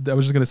to do. I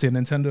was just gonna say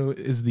Nintendo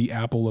is the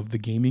Apple of the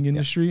gaming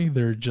industry.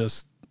 They're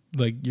just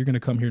like, you're gonna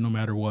come here no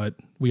matter what.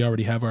 We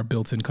already have our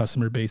built-in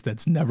customer base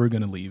that's never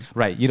gonna leave.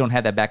 Right. You don't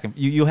have that back.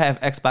 You have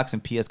Xbox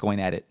and PS going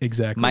at it.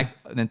 Exactly.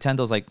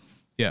 Nintendo's like.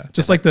 Yeah.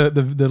 Just like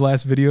the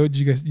last video. Did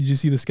you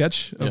see the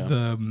sketch of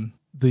the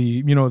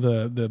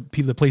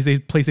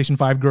PlayStation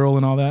 5 girl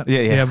and all that?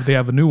 Yeah. They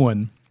have a new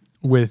one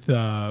with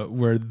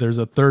where there's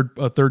a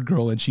third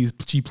girl and she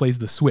plays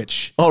the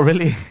Switch. Oh,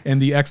 really?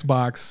 And the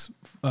Xbox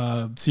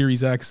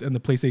Series X and the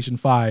PlayStation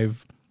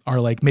 5 are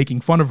like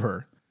making fun of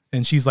her.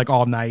 And she's like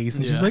all nice,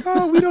 and she's like,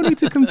 "Oh, we don't need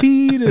to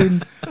compete."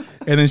 And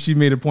then she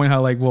made a point how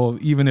like, well,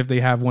 even if they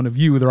have one of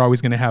you, they're always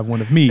going to have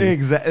one of me.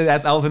 Exactly. I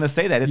was going to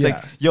say that. It's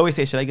like you always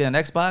say, "Should I get an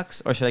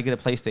Xbox or should I get a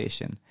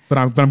PlayStation?" But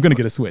I'm going to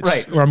get a Switch,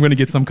 right? Or I'm going to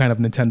get some kind of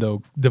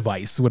Nintendo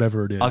device,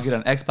 whatever it is. I'll get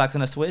an Xbox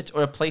and a Switch,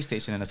 or a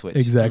PlayStation and a Switch.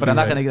 Exactly. But I'm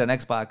not going to get an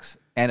Xbox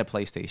and a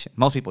PlayStation.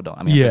 Most people don't.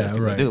 I mean,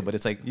 people do, but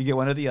it's like you get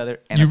one or the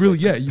other. And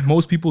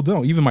most people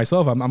don't. Even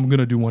myself, I'm going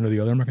to do one or the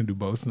other. I'm not going to do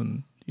both.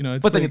 And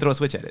but then you throw a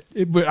Switch at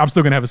it. But I'm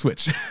still going to have a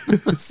Switch.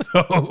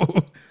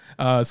 So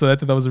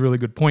that was a really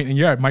good point. And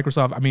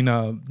Microsoft,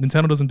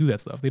 Nintendo doesn't do that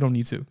stuff. They don't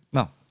need to.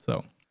 No.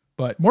 So,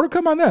 but more to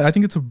come on that. I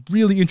think it's a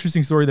really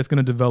interesting story that's going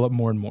to develop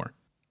more and more.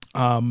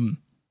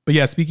 But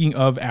yeah, speaking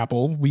of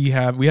Apple, we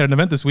had an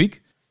event this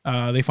week.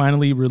 They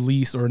finally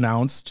released or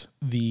announced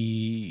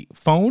the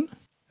phone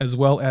as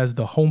well as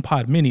the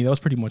HomePod Mini. That was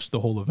pretty much the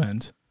whole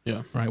event.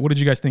 Yeah. Right. What did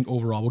you guys think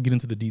overall? We'll get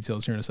into the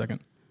details here in a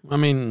second. I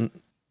mean,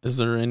 is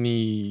there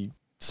any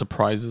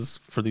surprises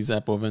for these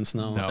Apple events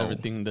now. No.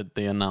 Everything that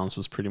they announced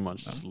was pretty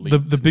much just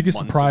The biggest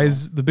months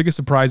surprise ago. the biggest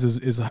surprise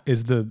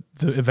is the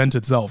event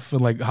itself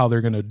and like how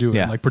they're gonna do it,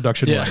 Yeah. like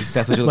production Yeah. wise.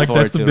 That's what you look like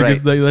forward that's the to,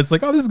 biggest right? that's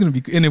like, oh, this is gonna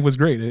be, and it was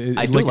great.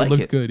 I do like it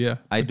looked it. good, yeah.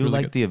 I Looked do really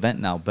like good. the event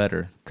now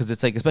better because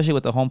it's like, especially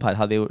with the HomePod,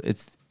 how they were.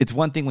 It's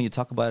one thing when you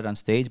talk about it on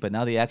stage, but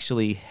now they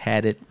actually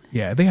had it.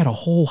 Yeah, they had a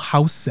whole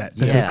house set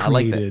that Yeah, I they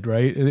like that. created,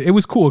 right? It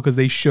was cool because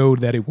they showed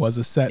that it was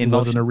a set. In It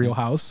wasn't a motion. real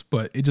house,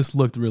 but it just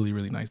looked really,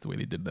 really nice the way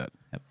they did that.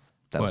 Yep,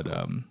 that was But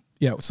cool.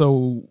 yeah,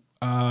 so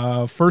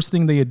first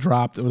thing they had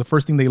dropped, or the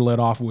first thing they led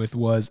off with,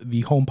 was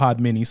the HomePod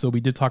Mini. So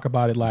we did talk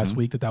about it last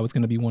week that was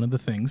going to be one of the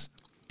things.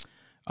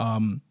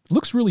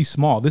 Looks really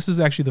small. This is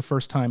actually the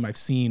first time I've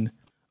seen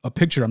a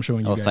picture I'm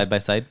showing you guys. side by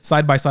side.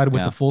 Side by side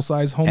with Yeah. the full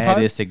size That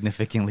HomePod. is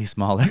significantly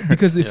smaller.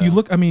 Because if you Yeah.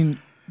 look, I mean,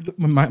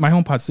 my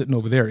HomePod's sitting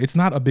over there. It's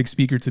not a big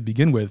speaker to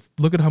begin with.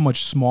 Look at how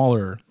much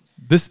smaller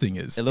this thing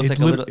is. It looks It's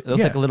like a little. It looks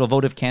yeah. like a little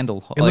votive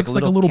candle. It looks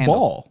like a little candle,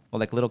 ball. or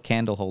like a little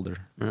candle holder.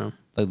 Yeah.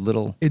 Like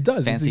little. It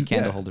does. fancy It's-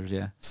 candle yeah. holders.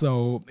 Yeah.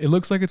 So it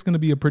looks like it's going to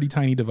be a pretty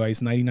tiny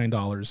device,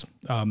 $99.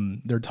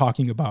 They're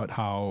talking about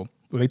how,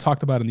 well, they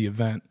talked about in the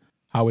event,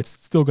 how it's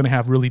still going to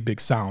have really big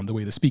sound, the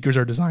way the speakers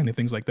are designed and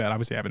things like that.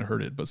 Obviously, I haven't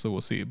heard it, but so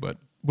we'll see. But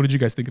what did you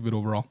guys think of it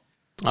overall?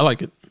 I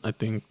like it. I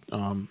think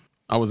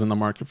I was in the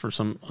market for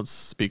some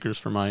speakers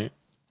for my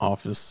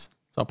office,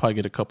 so I'll probably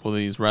get a couple of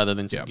these rather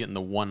than just Yeah. getting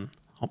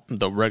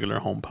the regular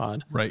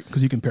HomePod. Right,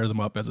 because you can pair them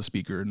up as a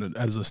speaker and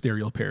as a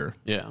stereo pair.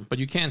 Yeah, but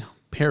you can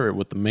pair it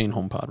with the main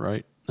HomePod,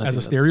 right? I As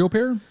a think stereo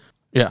pair?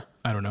 Yeah,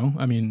 I don't know.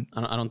 I mean,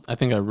 I don't. I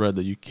think I read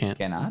that you can't.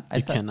 Cannot? I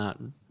You thought- cannot.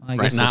 I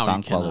right guess now, the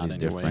sound you cannot quality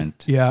is anyway.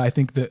 different. yeah, I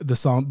think the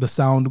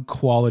sound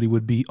quality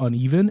would be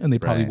uneven, and they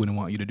probably Right. wouldn't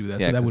want you to do that.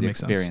 Yeah, so that 'cause would the make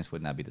sense. experience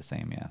would not be the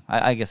same. Yeah,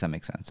 I guess that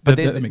makes sense. But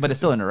That makes but sense, it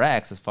still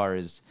interacts as far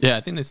as. Yeah,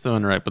 I think they still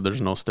interact, but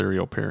there's no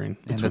stereo pairing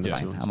And between that's the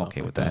fine. two. and I'm stuff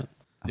okay like with that.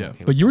 I'm Yeah, okay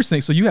but with you were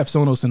saying, so you have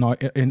Sonos in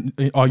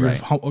all your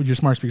Right. all your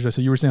smart speakers.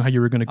 So you were saying how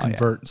you were going to Oh, yeah.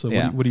 convert. So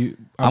Yeah. what do you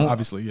I'm-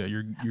 obviously, yeah,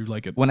 you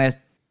like it. when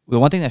the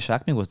one thing that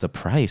shocked me was the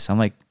price. I'm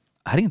like,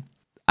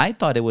 I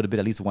thought it would have been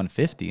at least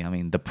 $150. I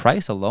mean, the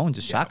price alone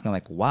just shocked me. I'm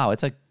like, wow,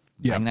 it's like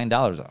Yeah.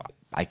 $99.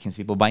 I can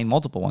see people buying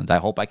multiple ones. I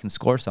hope I can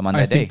score some on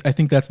I that think day. I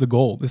think that's the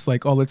goal. It's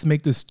like, oh, let's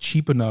make this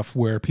cheap enough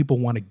where people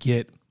want to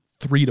get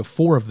 3 to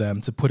 4 of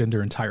them to put in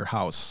their entire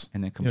house,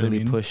 And then You know what I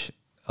completely mean? push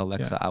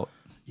Alexa out.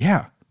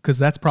 Yeah, because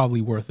that's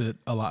probably worth it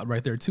a lot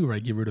right there too,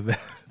 right? Get rid of that.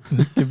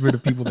 Get rid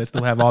of people that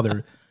still have all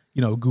their,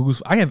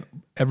 Google's. I have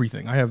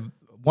everything. I have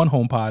one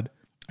HomePod.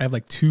 I have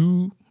like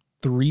 2,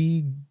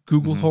 3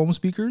 Google Mm-hmm. Home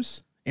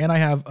speakers, and I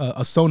have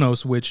a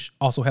Sonos, which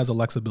also has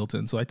Alexa built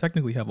in. So I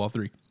technically have all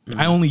 3.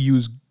 I only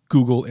use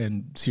Google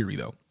and Siri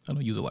though. I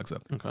don't use Alexa,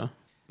 Okay.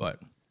 but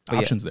yeah.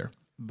 options there.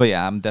 But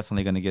yeah, I'm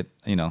definitely gonna get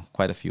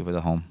quite a few for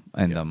the home.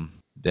 And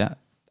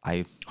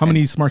How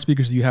many smart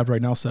speakers do you have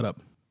right now set up?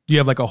 Do you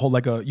have like a whole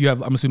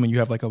I'm assuming you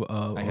have like a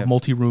have-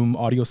 multi-room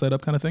audio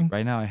setup kind of thing?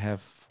 right now I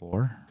have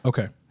 4.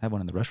 Okay. I have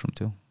one in the restroom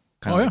too.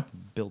 Oh, Of yeah.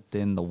 built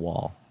in the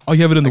wall. Oh,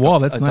 you have it in the Like wall.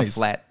 a, That's it's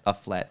nice. a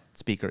flat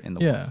speaker in the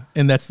wall. Yeah,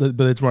 and that's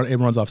but it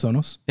runs off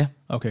Sonos. Yeah.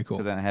 Okay, cool.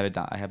 Because then I have it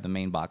down. I have the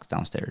main box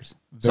downstairs.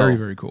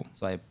 Very cool.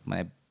 So when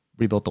I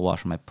rebuilt the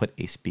washroom, I put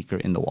a speaker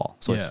in the wall,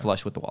 so it's Yeah.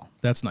 flush with the wall.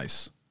 That's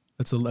nice.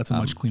 That's a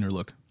much cleaner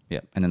look.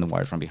 Yeah, and then the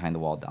wires run behind the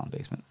wall down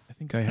basement. I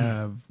think I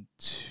have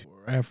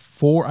I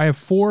have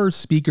 4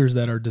 speakers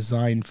that are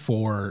designed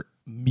for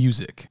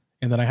music,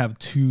 and then I have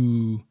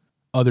 2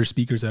 other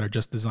speakers that are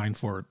just designed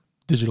for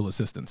digital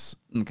assistants.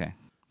 Okay.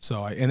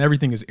 So and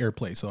everything is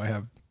AirPlay. So I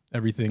have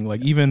everything,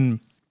 like even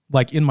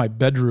like in my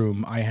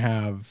bedroom, I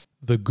have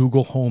the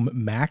Google Home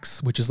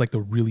Max, which is like the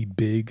really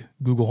big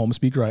Google Home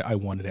speaker. I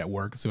won it at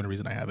work. It's the only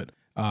reason I have it.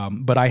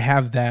 But I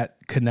have that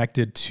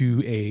connected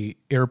to a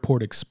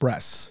Airport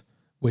Express,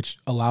 which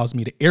allows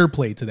me to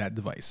AirPlay to that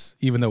device,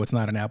 even though it's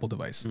not an Apple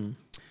device.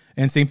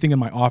 And same thing in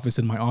my office.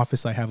 In my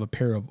office, I have a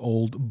pair of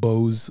old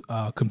Bose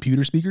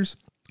computer speakers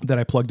that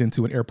I plugged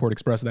into an Airport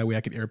Express. That way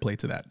I can AirPlay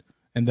to that.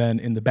 And then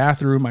in the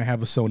bathroom, I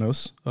have a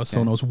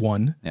Sonos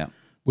One, Yeah.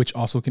 which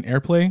also can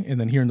AirPlay. And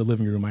then here in the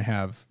living room, I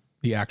have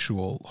the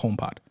actual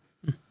HomePod.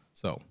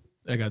 So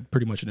I got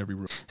pretty much in every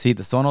room. See,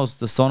 the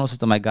Sonos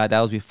system I got,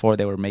 that was before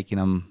they were making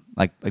them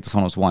like the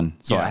Sonos One.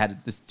 So Yeah. I had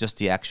just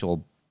the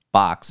actual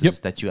boxes Yep.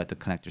 that you had to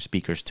connect your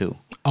speakers to.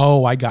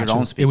 Oh, I got Your own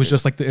you. It speakers. was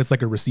just like it's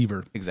like a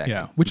receiver. Exactly.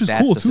 Yeah, which is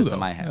That's cool the too. system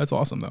Though I had. That's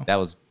awesome though. That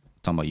was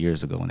somewhat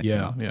years ago when it came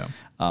Yeah, out. yeah.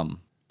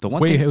 The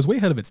one It thing, was way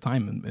ahead of its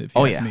time. If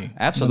you Oh, ask yeah, me, when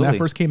absolutely. that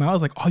first came out, I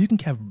was like, "Oh, you can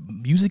have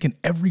music in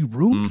every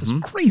room. This is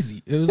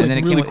crazy." It was like and then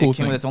a it really came, cool it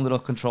came thing. with its own little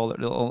controller,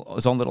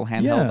 its own little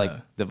handheld Yeah.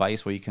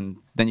 device where you can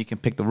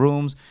pick the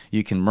rooms,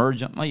 you can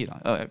merge them.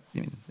 I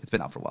mean, it's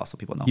been out for a while, so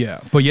people know. Yeah,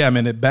 but yeah,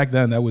 man, back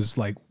then that was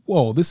like,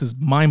 whoa, this is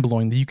mind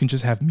blowing that you can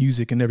just have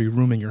music in every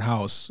room in your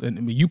house. And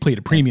I mean, you played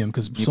a premium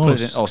because You put Sonos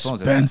it is in, Sonos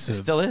is expensive. It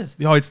still is.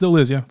 Oh, it still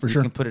is. Yeah, for You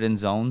sure. can put it in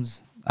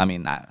zones. I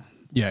mean,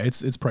 Yeah,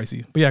 it's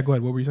pricey. But yeah, go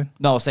ahead. What were you saying?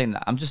 no, I was saying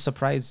I'm just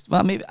surprised.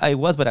 Well, maybe I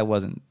was, but I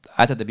wasn't.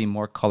 I thought there'd be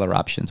more color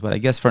options, but I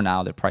guess for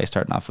now they're probably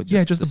starting off with Yeah,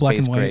 just just the the black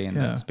space and gray white, and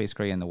yeah. the space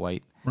gray and the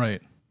white.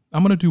 Right.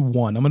 I'm gonna do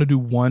one. I'm gonna do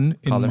one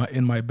Color.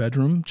 in my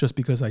bedroom just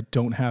because I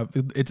don't have.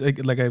 It's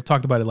like I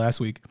talked about it last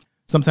week.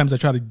 Sometimes I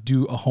try to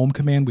do a home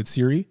command with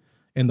Siri,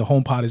 and the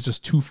HomePod is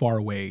just too far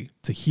away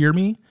to hear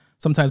me.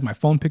 Sometimes my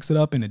phone picks it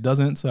up and it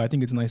doesn't. So I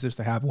think it's nice just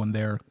to have one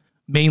there,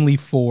 mainly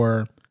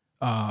for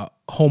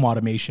home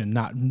automation,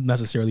 not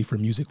necessarily for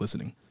music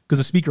listening. Because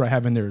the speaker I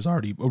have in there is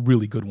already a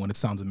really good one. It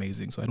sounds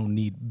amazing, so I don't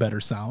need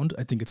better sound.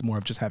 I think it's more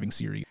of just having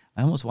Siri.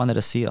 I almost wanted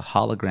to see a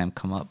hologram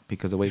come up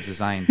because the way it's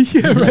designed.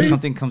 Yeah, right?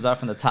 Something comes out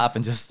from the top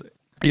and just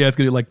Yeah, it's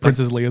gonna like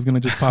Princess Leia's gonna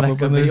just pop like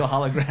up a in there. video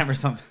hologram or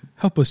something.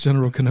 Help us,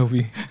 General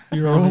Kenobi.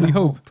 You're our only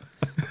hope.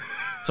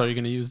 So you're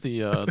gonna use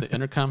the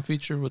intercom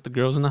feature with the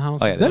girls in the house?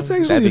 Oh, yeah, That's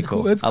that'd actually be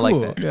cool. That's I cool.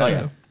 like that. Yeah, Oh,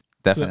 yeah.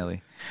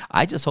 Definitely.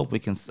 I just hope we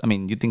can. I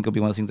mean, you think it'll be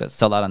one of those things that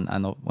sell out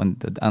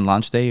on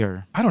launch day,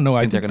 or I don't know.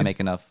 I think they're think going to make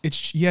enough?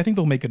 I think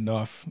they'll make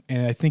enough,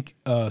 and I think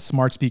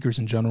smart speakers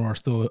in general are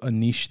still a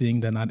niche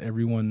thing that not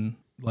everyone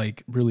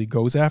like really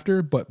goes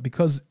after. But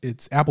because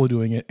it's Apple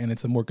doing it and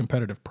it's a more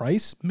competitive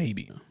price,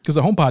 maybe because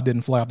the HomePod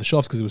didn't fly off the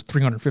shelves because it was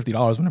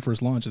 $350 when it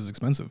first launched. It's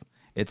expensive.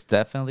 It's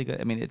definitely good.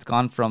 I mean, it's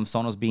gone from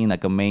Sonos being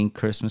like a main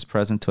Christmas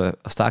present to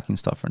a stocking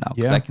stuffer now.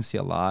 Because Yeah. I can see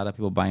a lot of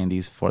people buying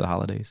these for the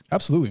holidays.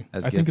 Absolutely,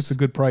 As I think gifts. it's a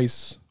good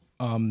price.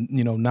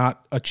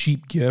 Not a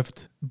cheap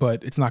gift,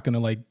 but it's not going to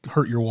like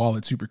hurt your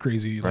wallet super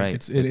crazy. Like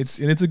Right. it's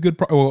a good.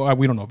 Well,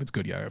 we don't know if it's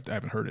good yet. I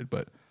haven't heard it,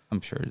 but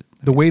I'm sure.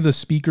 the way the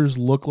speakers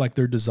look like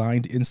they're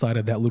designed inside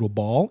of that little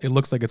ball, it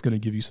looks like it's going to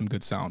give you some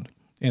good sound.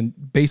 And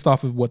based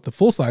off of what the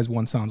full size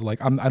one sounds like,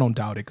 I don't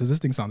doubt it because this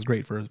thing sounds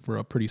great for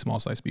a pretty small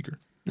size speaker.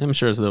 I'm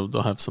sure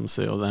they'll have some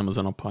sales.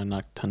 Amazon will probably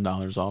knock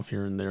 $10 off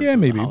here and there. Yeah, for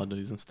maybe. the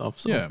holidays and stuff.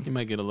 So Yeah. you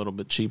might get a little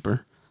bit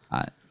cheaper.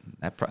 Right.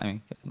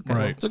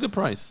 It's a good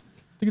price.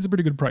 I think it's a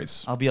pretty good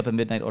price. I'll be up at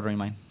midnight ordering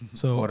mine.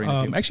 So Ordering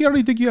a few. actually, I don't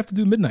even think you have to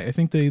do midnight. I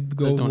think they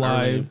go They're doing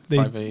live.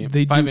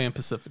 early, 5 do, a.m.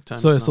 Pacific time.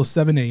 so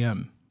 7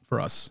 a.m. for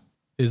us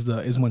is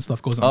when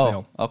stuff goes on Oh,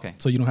 sale. okay.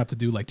 So you don't have to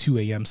do like 2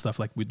 a.m. stuff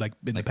like we'd like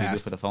in Like the we do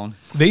past. for the phone.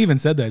 They even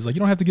said that. It's like, you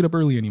don't have to get up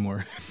early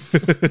anymore.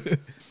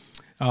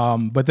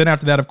 But then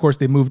after that, of course,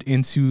 they moved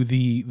into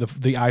the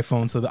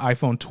iPhone. So the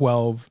iPhone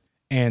 12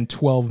 and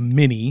 12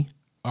 mini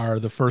are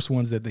the first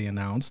ones that they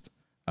announced.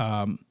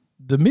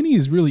 The mini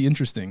is really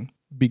interesting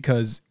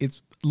because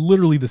it's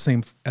literally the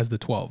same as the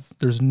 12.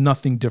 There's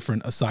nothing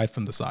different aside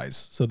from the size.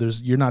 So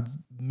you're not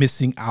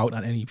missing out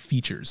on any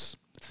features.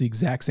 It's the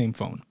exact same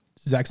phone,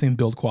 exact same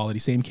build quality,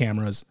 same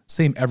cameras,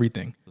 same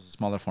everything. It's a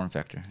smaller form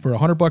factor. For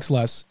 $100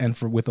 less, and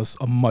with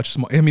a much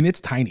small. I mean,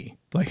 it's tiny.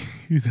 Like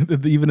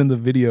even in the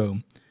video.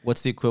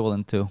 What's the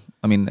equivalent to?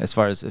 I mean, as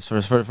far as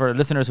for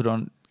listeners who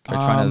are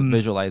trying to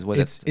visualize what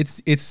it's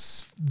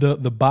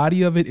the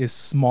body of it is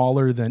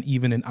smaller than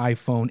even an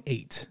iPhone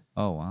 8.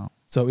 Oh wow.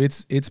 So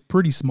it's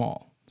pretty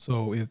small.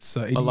 So it's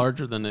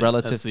larger than the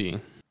Relative- SE.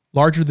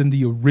 larger than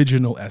the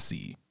original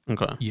SE.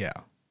 Okay. Yeah,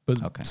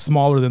 but Okay.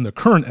 smaller than the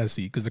current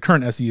SE because the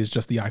current SE is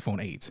just the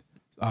iPhone 8.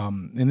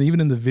 And even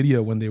in the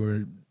video when they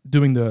were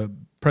doing the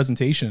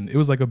presentation, it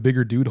was like a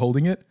bigger dude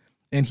holding it,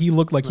 and he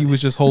looked like he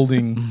was just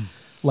holding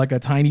like a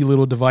tiny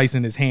little device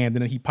in his hand,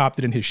 and then he popped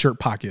it in his shirt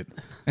pocket.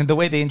 And the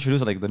way they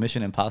introduced it, like the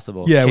Mission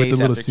Impossible. Yeah, with case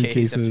the little after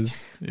case after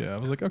suitcases. Yeah, I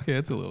was like, okay,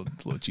 it's a little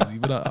cheesy,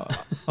 but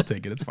I'll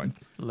take it. It's fine.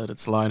 Let it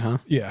slide, huh?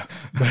 Yeah,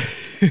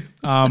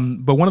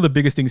 but one of the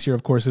biggest things here,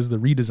 of course, is the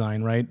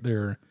redesign. Right,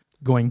 they're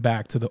going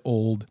back to the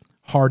old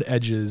hard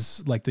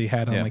edges like they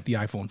had on Yeah. like the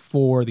iPhone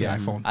 4, the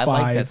iPhone 5. I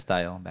like that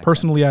style. Back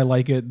Personally, I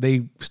like it.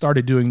 They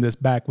started doing this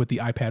back with the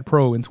iPad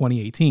Pro in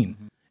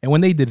 2018, and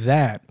when they did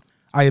that,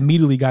 I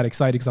immediately got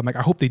excited because I'm like,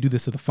 I hope they do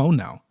this to the phone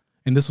now.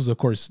 And this was, of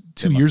course,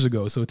 2 years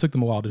ago, so it took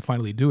them a while to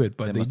finally do it,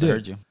 but They they must have did.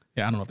 heard you.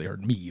 Yeah, I don't know if they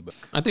heard me, but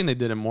I think they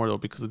did it more though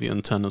because of the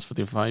antennas for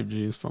the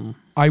 5Gs from.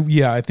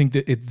 I think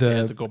that They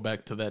had to go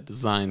back to that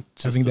design.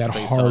 Just having to that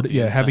space out hard, the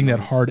having that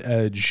antennas. hard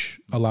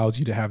edge allows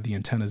you to have the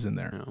antennas in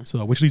there. Yeah.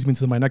 So, which leads me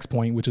to my next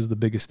point, which is the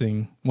biggest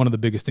thing. One of the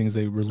biggest things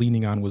they were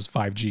leaning on was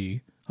 5G.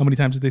 How many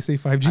times did they say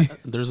 5G?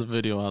 There's a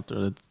video out there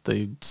that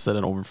they said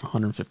it over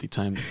 150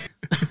 times.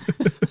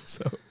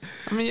 So,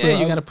 I mean, So yeah,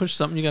 you I- got to push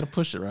something. You got to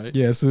push it, right?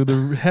 yeah. So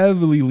they're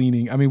heavily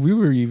leaning. I mean, we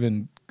were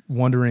even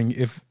wondering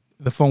if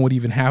the phone would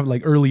even have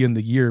like early in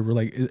the year. We're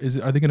like,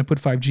 are they going to put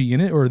 5G in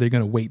it, or are they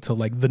going to wait till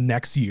like the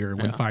next year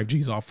when Yeah. 5G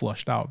is all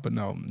flushed out? But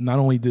no, not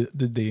only did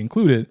they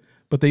include it,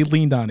 but they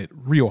leaned on it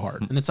real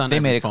hard. And it's on. They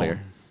every made it phone.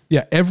 clear.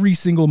 Yeah, every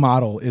single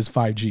model is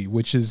 5G,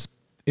 which is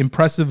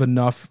impressive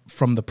enough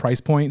from the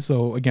price point.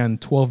 So again,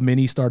 12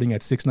 mini starting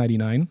at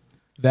 $699.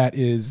 That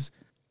is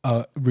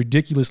a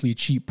ridiculously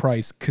cheap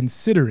price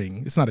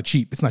considering it's not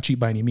cheap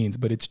by any means,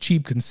 but it's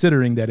cheap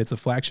considering that it's a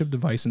flagship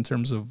device in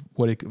terms of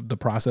the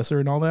processor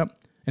and all that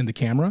and the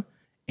camera,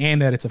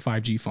 and that it's a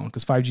 5G phone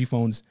because 5G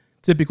phones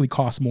typically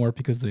cost more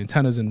because the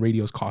antennas and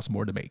radios cost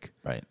more to make.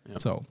 Right.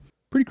 So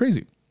pretty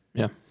crazy.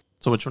 Yeah.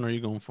 So which one are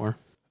you going for?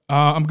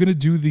 I'm going to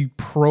do the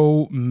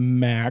Pro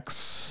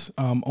Max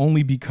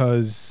only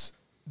because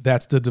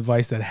that's the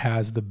device that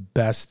has the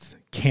best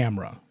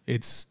camera.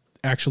 It's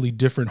actually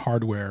different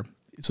hardware.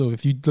 So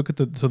if you look at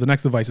the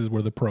next devices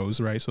were the Pros,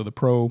 right? So the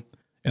Pro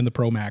and the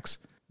Pro Max,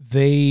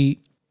 they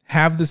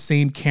have the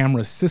same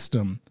camera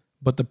system,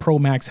 but the Pro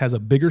Max has a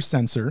bigger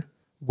sensor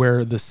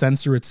where the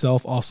sensor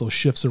itself also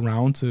shifts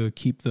around to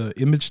keep the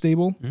image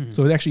stable.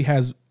 So it actually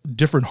has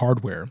different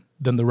hardware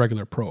than the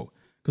regular Pro.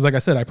 Because like I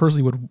said, I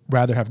personally would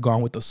rather have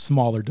gone with a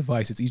smaller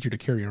device. It's easier to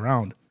carry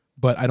around,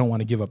 but I don't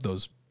want to give up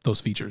those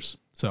features.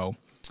 So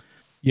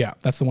yeah,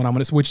 that's the one I'm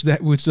going to switch,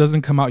 which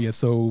doesn't come out yet.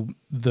 So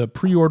the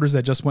pre-orders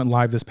that just went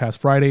live this past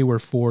Friday were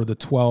for the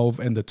 12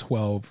 and the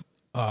 12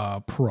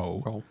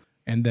 Pro.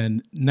 And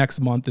then next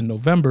month in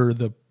November,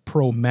 the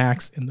Pro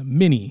Max and the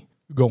Mini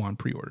go on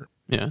pre-order.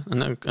 Yeah,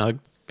 and I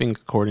think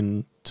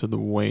according to the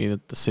way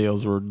that the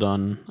sales were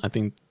done, I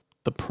think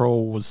the Pro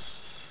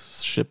was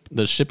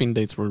the shipping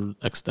dates were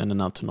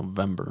extended out to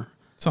November.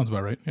 Sounds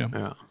about right. Yeah.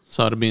 Yeah.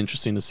 So it'll be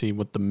interesting to see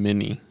what the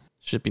Mini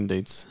shipping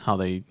dates, how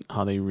they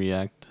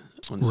react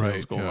when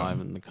sales go live,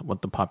 and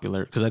what the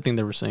popularity. Because I think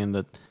they were saying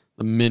that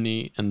the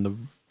Mini and the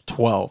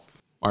 12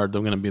 they're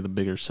going to be the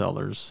bigger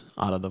sellers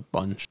out of the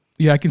bunch.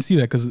 Yeah, I can see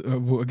that because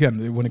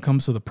again, when it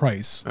comes to the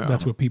price,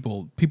 that's what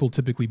people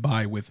typically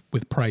buy with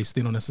price.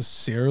 They don't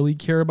necessarily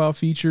care about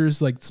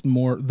features. Like it's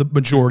more the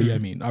majority. I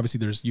mean,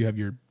 obviously, you have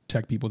your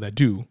tech people that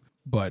do,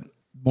 but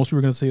most people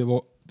are going to say,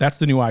 well, that's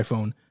the new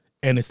iPhone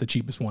and it's the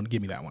cheapest one.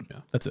 Give me that one. Yeah,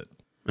 that's it.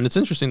 And it's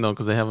interesting though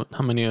because they have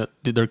how many?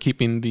 They're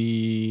keeping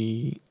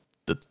the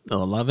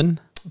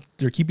 11.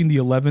 They're keeping the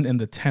 11 and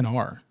the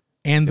 10R.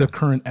 And the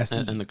current SE.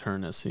 And the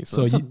current SE.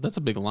 So that's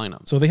a big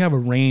lineup. So they have a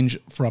range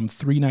from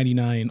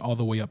 $399 all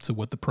the way up to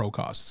what the Pro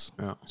costs.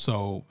 Yeah.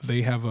 So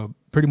they have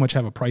pretty much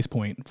have a price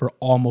point for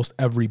almost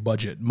every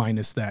budget,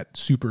 minus that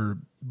super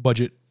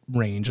budget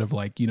range of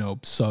like,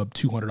 sub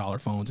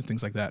 $200 phones and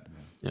things like that.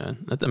 Yeah.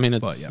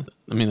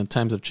 The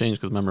times have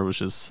changed because remember it was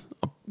just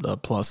the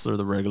Plus or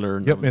the regular.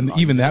 And yep. And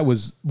even that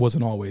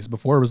wasn't always.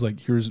 Before it was like,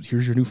 here's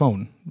your new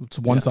phone. It's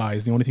one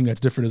size. The only thing that's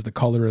different is the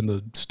color and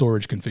the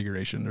storage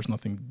configuration. There's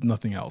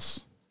nothing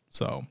else.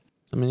 So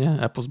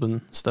Apple's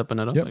been stepping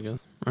it up, I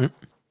guess. Right.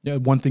 Yeah.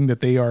 One thing that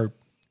they are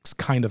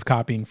kind of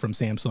copying from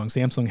Samsung.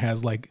 Samsung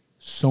has like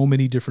so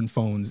many different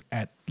phones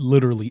at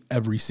literally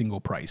every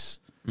single price.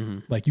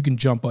 Like you can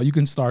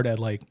start at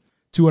like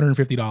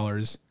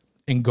 $250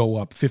 and go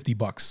up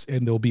 $50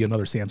 and there'll be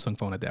another Samsung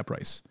phone at that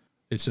price.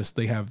 It's just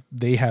they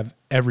have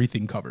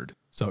everything covered.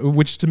 So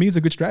which to me is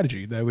a good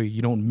strategy. That way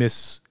you don't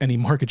miss any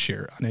market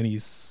share on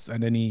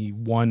any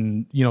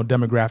one,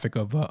 demographic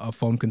of a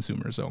phone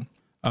consumer. So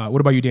what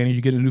about you, Danny? Are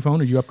you getting a new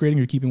phone? Are you upgrading or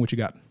are you keeping what you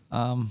got?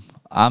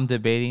 I'm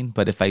debating,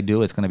 but if I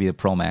do, it's going to be the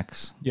Pro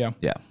Max. Yeah.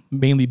 Yeah.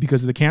 Mainly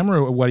because of the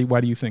camera, or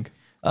why do you think?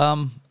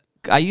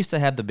 I used to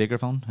have the bigger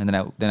phone, and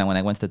then when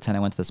I went to the 10, I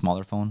went to the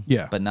smaller phone.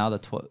 Yeah. But now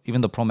even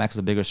the Pro Max is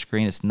a bigger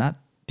screen, it's not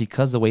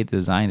because the way it's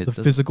designed. The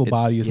physical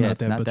body is not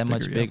that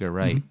much bigger,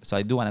 right? Mm-hmm. So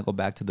I do want to go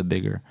back to the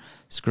bigger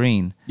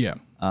screen. Yeah.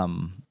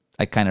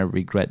 I kind of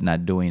regret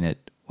not doing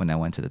it when I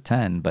went to the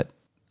 10, but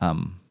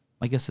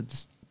I guess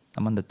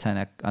I'm on the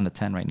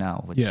 10 right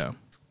now. Which is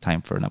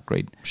time for an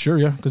upgrade. Sure,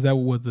 yeah, because that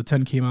was the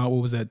 10 came out.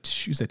 What was that?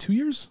 Was that 2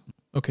 years?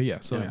 Okay, yeah.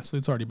 So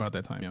it's already about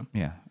that time.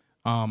 Yeah.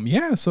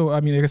 Yeah. So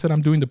I mean, like I said,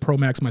 I'm doing the Pro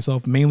Max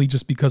myself mainly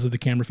just because of the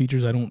camera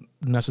features. I don't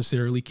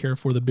necessarily care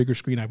for the bigger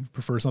screen. I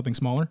prefer something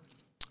smaller.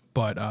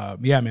 But I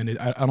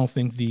don't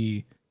think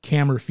the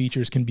camera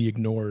features can be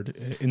ignored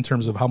in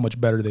terms of how much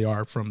better they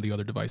are from the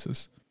other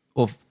devices.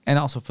 Well, and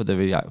also for the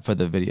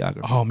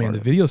videography. Oh man, the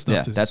video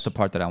stuff is that's the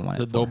part that I wanted.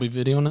 The Dolby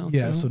Video now.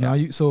 Yeah. So now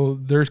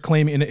there's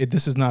claiming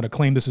this is not a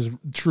claim. This is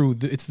true.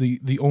 It's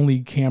the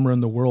only camera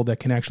in the world that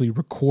can actually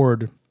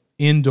record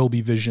in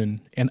Dolby Vision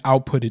and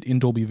output it in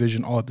Dolby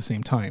Vision all at the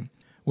same time.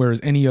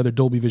 Whereas any other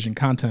Dolby Vision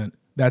content,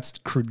 that's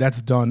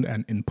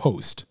done in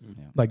post.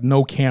 Yeah. Like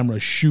no camera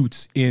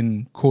shoots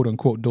in quote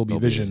unquote Dolby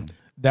Vision.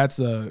 That's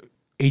a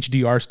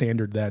HDR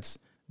standard that's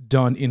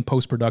done in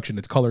post production.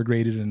 It's color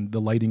graded and the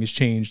lighting is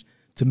changed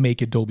to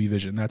make it Dolby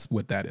Vision. That's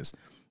what that is.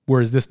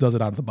 Whereas this does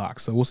it out of the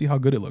box. So we'll see how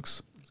good it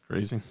looks. It's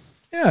crazy.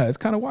 Yeah, it's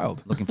kind of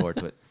wild. Looking forward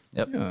to it.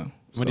 Yep. Yeah.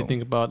 What do you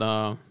think about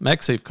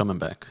MagSafe coming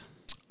back?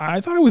 I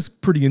thought it was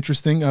pretty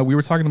interesting. We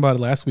were talking about it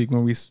last week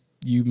when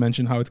you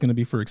mentioned how it's going to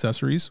be for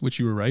accessories, which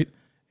you were right.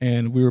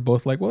 And we were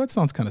both like, well, that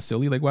sounds kind of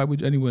silly. Like, why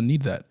would anyone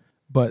need that?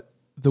 But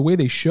the way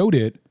they showed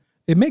it,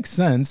 it makes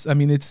sense. I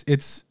mean,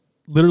 it's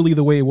literally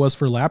the way it was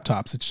for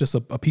laptops. It's just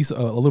a piece of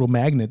a little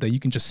magnet that you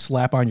can just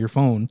slap on your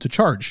phone to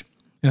charge.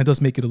 And it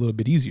does make it a little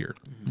bit easier.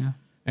 Yeah.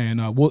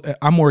 And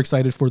I'm more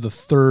excited for the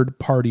third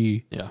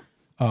party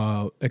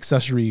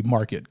accessory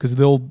market because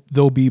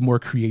they'll be more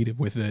creative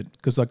with it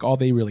because like all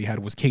they really had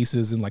was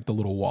cases and like the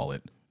little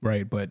wallet,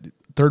 right? But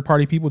third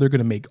party people, they're going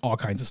to make all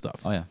kinds of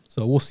stuff. Oh yeah.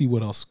 So we'll see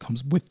what else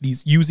comes with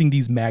using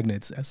these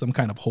magnets as some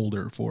kind of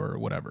holder for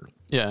whatever.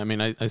 Yeah, I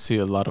mean, I see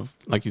a lot of,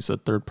 like you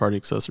said, third party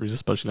accessories,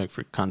 especially like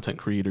for content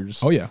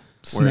creators. Oh yeah,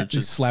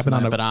 just slapping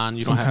snap it on.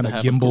 You some don't have kind to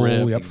of have gimbal. a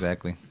grip. Yep.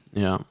 Exactly.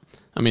 Yeah.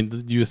 I mean,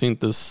 do you think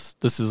this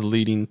is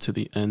leading to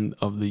the end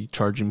of the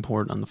charging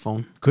port on the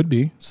phone? Could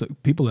be. So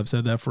people have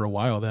said that for a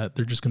while that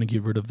they're just going to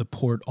get rid of the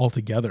port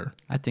altogether.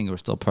 I think we're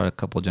still probably a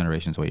couple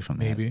generations away from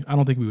that. Maybe. I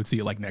don't think we would see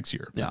it like next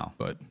year. Yeah,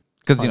 but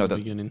because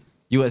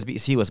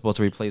USB-C was supposed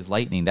to replace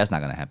Lightning. That's not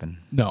going to happen.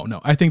 No.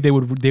 I think they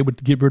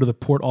would get rid of the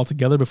port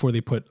altogether before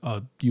they put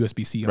a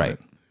USB-C on Right.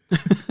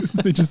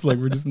 it. They just like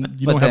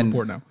you don't have a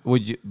port now.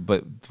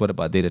 But what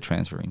about data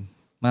transferring?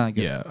 Well, I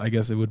guess. Yeah, I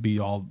guess it would be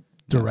all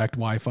direct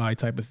Wi-Fi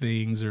type of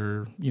things,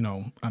 or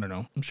I don't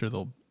know. I'm sure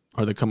they'll.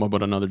 Or they come up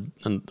with another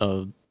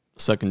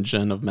second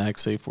gen of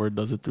MagSafe where it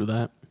does it through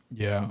that.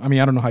 Yeah, I mean,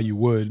 I don't know how you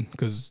would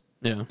because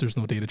Yeah. there's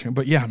no data transfer.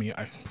 But yeah, I mean,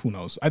 who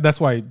knows? That's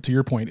why, to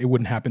your point, it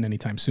wouldn't happen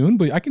anytime soon.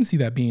 But I can see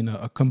that being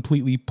a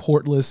completely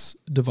portless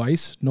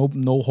device,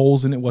 no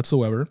holes in it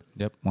whatsoever.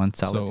 Yep, one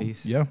solid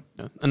piece. Yeah.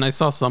 Yeah. And I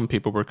saw some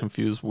people were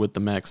confused with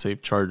the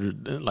MagSafe charger.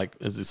 Like,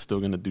 is it still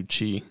going to do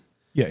Qi?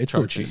 Yeah, it's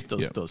still Charging Qi.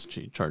 still Yeah. does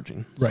Qi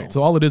charging. Right.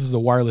 So all it is a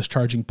wireless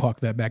charging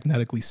puck that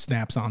magnetically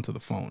snaps onto the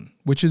phone,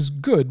 which is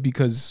good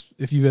because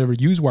if you've ever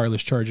used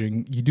wireless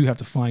charging, you do have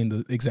to find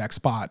the exact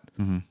spot.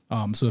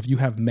 So if you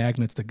have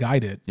magnets to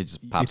guide it, It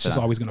just pops it's just it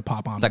on. always going to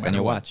pop on. It's like no on matter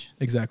your what. watch.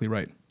 Exactly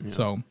right.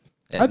 So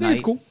At I think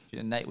it's night- cool.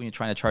 At night when you're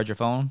trying to charge your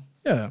phone,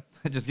 Yeah.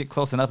 just get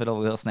close enough,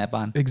 it'll snap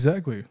on.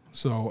 Exactly.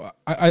 So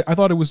I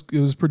thought it was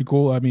pretty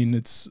cool. I mean,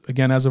 it's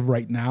again as of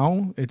right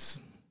now,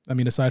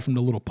 aside from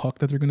the little puck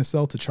that they're going to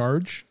sell to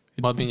charge.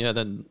 Well, I mean, yeah,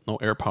 then no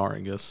air power, I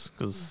guess,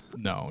 because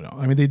No.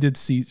 I mean, they did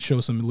show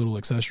some little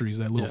accessories.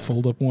 That little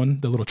fold up one,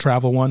 the little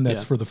travel one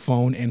that's for the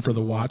phone and for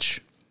the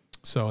watch.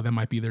 So that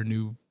might be their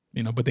new,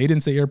 but they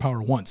didn't say air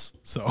power once.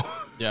 So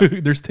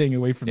they're staying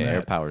away from Yeah, that.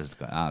 air power is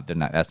they're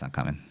not. That's not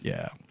coming.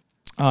 Yeah.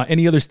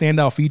 Any other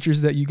standout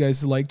features that you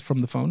guys liked from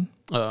the phone?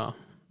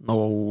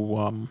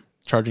 no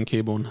charging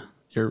cable and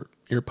your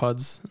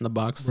earpods in the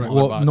box. Right.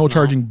 smaller Well, box no now.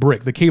 charging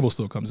brick. The cable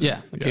still comes in.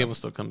 Yeah, the cable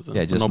still comes in.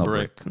 Yeah, just no no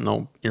brick,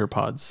 no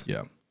earpods.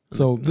 Yeah.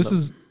 So this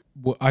is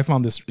what I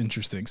found this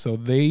interesting. So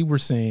they were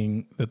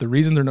saying that the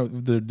reason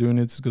they're doing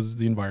it is because of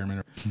the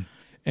environment,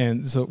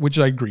 and so which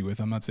I agree with.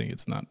 I'm not saying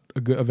it's not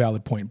a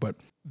valid point, but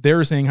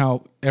they're saying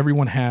how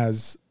everyone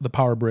has the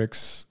power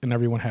bricks and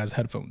everyone has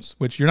headphones,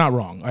 which you're not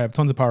wrong. I have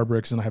tons of power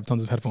bricks and I have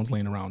tons of headphones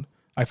laying around.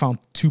 I found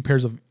 2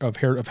 pairs of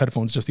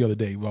headphones just the other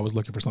day while I was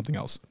looking for something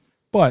else.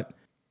 But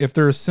if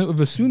they're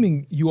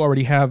assuming you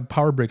already have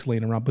power bricks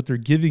laying around, but they're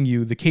giving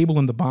you the cable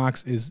in the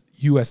box is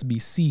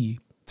USB-C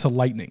to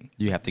Lightning.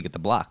 You have to get the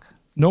block.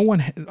 No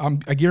one,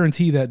 I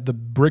guarantee that the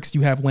bricks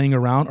you have laying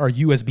around are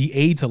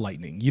USB-A to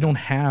Lightning. You don't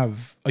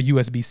have a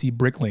USB-C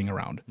brick laying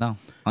around. No,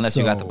 unless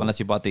you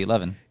bought the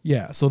 11.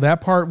 Yeah, so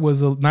that part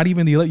was not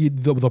even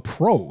the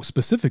Pro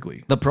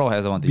specifically. The Pro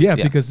has one. Yeah,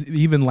 because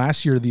even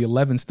last year the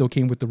 11 still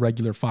came with the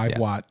regular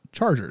 5-watt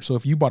charger. So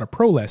if you bought a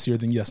Pro last year,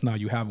 then yes, now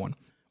you have one.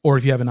 Or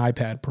if you have an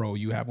iPad Pro,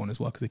 you have one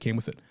as well because it came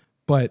with it.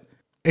 But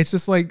it's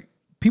just like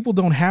people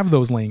don't have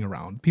those laying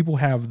around. People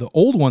have the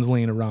old ones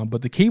laying around,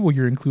 but the cable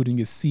you're including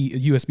is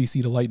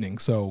USB-C to Lightning.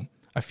 So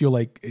I feel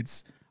like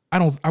I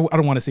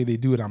don't want to say they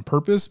do it on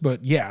purpose,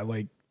 but yeah,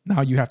 like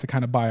now you have to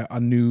kind of buy a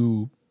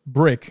new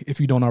brick if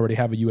you don't already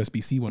have a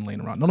USB-C one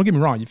laying around. Now, don't get me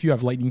wrong. If you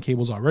have Lightning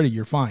cables already,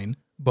 you're fine.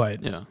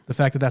 But the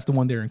fact that that's the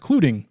one they're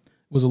including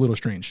was a little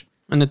strange.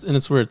 And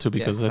it's weird too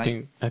because I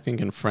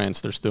think in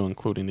France they're still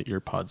including the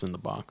earpods in the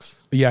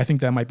box. But yeah, I think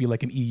that might be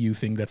like an EU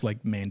thing that's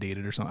like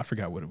mandated or something. I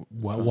forgot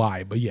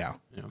why, but yeah,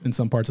 in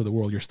some parts of the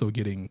world you're still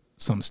getting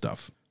some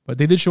stuff. But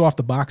they did show off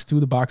the box too.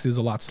 The box is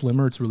a lot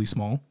slimmer. It's really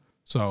small,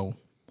 so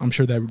I'm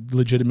sure that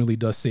legitimately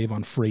does save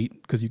on freight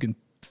because you can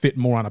fit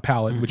more on a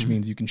pallet, which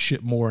means you can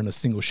ship more in a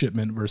single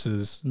shipment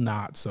versus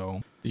not.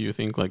 So do you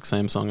think like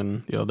Samsung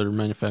and the other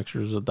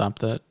manufacturers adopt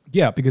that?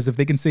 Yeah, because if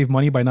they can save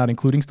money by not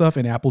including stuff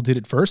and Apple did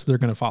it first, they're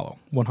going to follow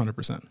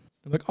 100%. They're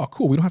like, oh,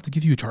 cool. We don't have to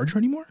give you a charger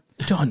anymore.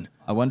 Done.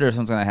 I wonder if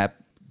something's going to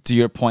happen. To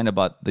your point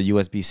about the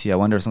USB-C, I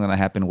wonder if something's going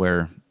to happen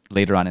where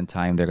later on in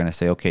time, they're going to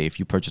say, okay, if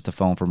you purchased a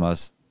phone from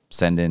us,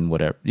 send in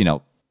whatever,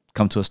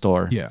 come to a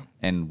store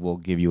and we'll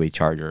give you a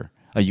charger,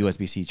 a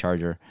USB-C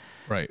charger.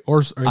 Right.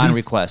 Or on least,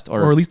 request.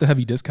 Or at least a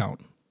heavy discount,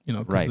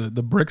 because right.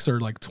 the bricks are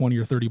like 20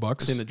 or 30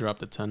 bucks. I think they dropped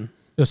to 10.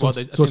 Yeah, so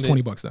it's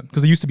 20 bucks then.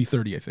 Because it used to be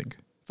 30, I think.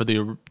 For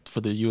the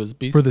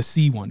USB? For the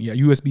C one. Yeah,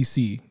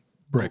 USB-C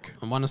brick.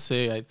 I want to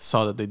say I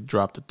saw that they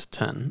dropped it to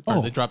 10.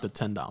 Or they dropped it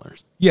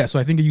 $10. Yeah, so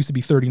I think it used to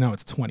be 30, now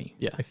it's 20.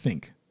 Yeah. I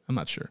think. I'm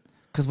not sure.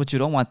 Because what you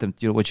don't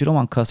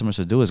want customers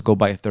to do is go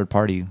buy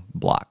third-party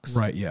blocks.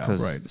 Right, yeah,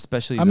 right.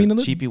 Especially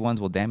the cheapy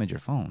ones will damage your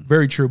phone.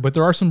 Very true, but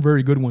there are some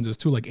very good ones as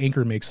too. Like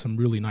Anchor makes some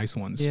really nice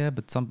ones. Yeah,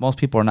 but most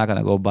people are not going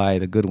to go buy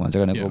the good ones.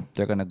 They're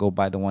going to go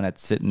buy the one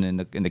that's sitting in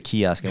the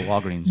kiosk at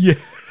Walgreens. Yeah,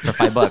 for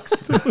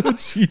 $5. The little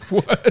cheap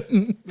one.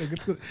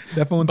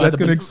 That phone that's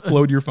going to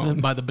explode your phone.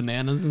 Buy the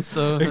bananas and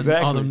stuff. Exactly.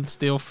 And all them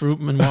stale fruit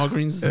in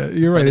Walgreens.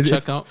 You're right.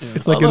 Checkout.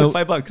 It's like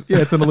 $5. Yeah,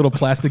 it's in a little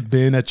plastic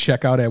bin at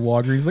checkout at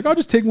Walgreens. Like, I'll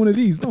just take one of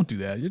these. Don't do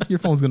that. Your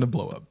phone's going to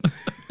blow up.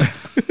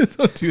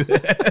 Don't do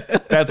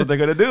that. That's what they're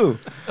gonna do,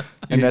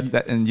 and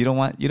And you don't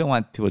want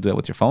people to do that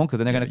with your phone because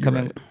then they're gonna come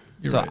in.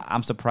 You're so right.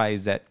 I'm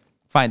surprised that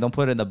don't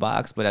put it in the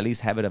box, but at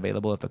least have it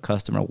available if a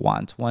customer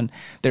wants one.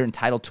 They're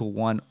entitled to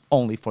one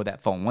only for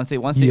that phone. Once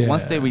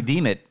they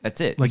redeem it,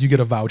 that's it. Like you get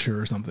a voucher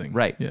or something.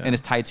 Right, Yeah. and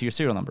it's tied to your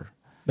serial number.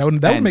 That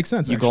would And make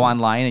sense. You actually. go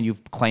online and you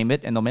claim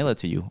it, and they'll mail it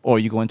to you, or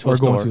you go into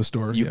a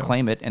store. You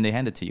claim it, and they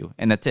hand it to you,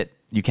 and that's it.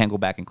 You can't go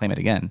back and claim it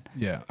again.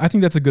 Yeah, I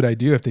think that's a good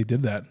idea if they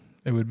did that.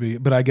 It would be,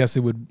 but I guess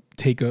it would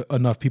take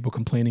enough people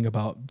complaining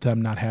about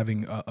them not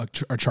having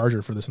a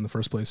charger for this in the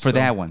first place. For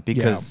that one,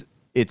 because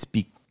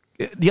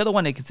the other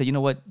one, they could say, you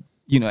know what,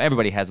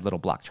 everybody has a little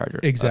block charger.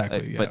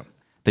 Exactly. But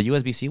the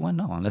USB-C one,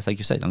 no, unless, like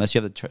you said, unless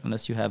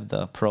you have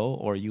the Pro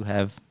or you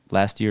have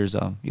last year's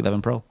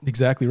 11 Pro.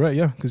 Exactly right.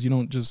 Yeah, because you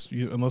don't just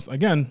unless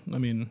again, I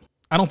mean,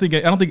 I don't think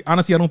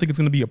honestly, I don't think it's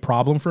going to be a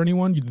problem for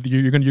anyone.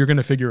 You're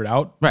gonna figure it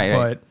out.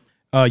 Right.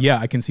 But yeah,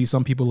 I can see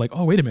some people like,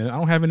 oh, wait a minute, I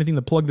don't have anything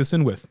to plug this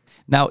in with.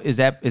 Now, is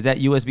that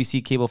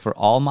USB-C cable for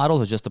all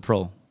models or just the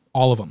Pro?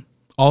 All of them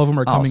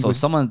are coming. So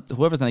with,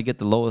 whoever's gonna get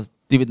the lowest,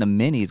 even the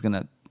Mini is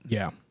gonna.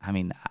 Yeah. I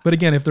mean, but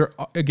again, if they're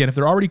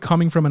already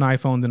coming from an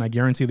iPhone, then I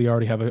guarantee they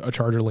already have a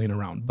charger laying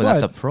around. But not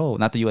the Pro,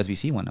 not the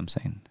USB-C one. I'm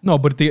saying. No,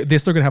 but they're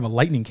still gonna have a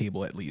Lightning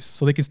cable at least,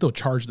 so they can still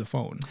charge the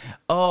phone.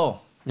 Oh.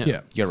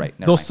 Yeah, you're right.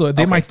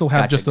 They might still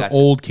have just the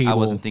old cable. I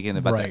wasn't thinking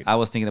about that. I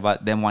was thinking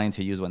about them wanting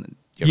to use one.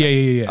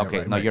 Yeah.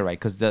 Okay, right. You're right,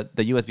 because the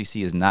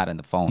USB-C is not in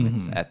the phone. Mm-hmm.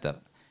 It's at the.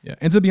 Yeah,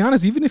 and to be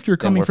honest, even if you're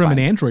coming from an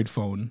Android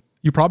phone,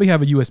 you probably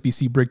have a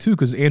USB-C brick too,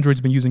 because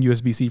Android's been using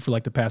USB-C for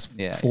like the past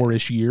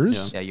 4-ish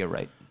years. Yeah, you're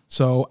right.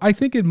 So I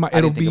think it'll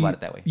think be about it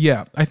that way.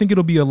 Yeah, I think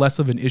it'll be a less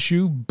of an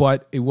issue,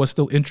 but it was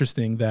still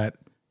interesting that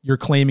you're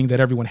claiming that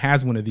everyone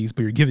has one of these,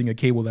 but you're giving a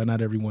cable that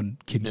not everyone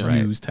can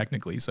use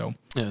technically. So,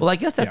 well, I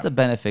guess that's the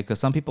benefit, because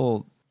some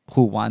people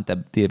who want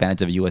the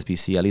advantage of a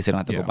USB-C, at least they don't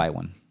have to go buy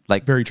one.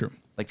 Like very true.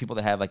 Like people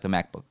that have like the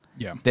MacBook.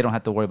 Yeah, they don't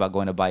have to worry about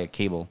going to buy a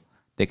cable.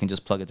 They can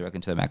just plug it directly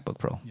into the MacBook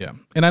Pro. Yeah,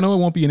 and I know it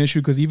won't be an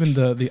issue because even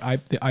the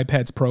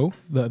iPads Pro,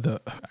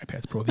 the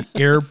iPads Pro, the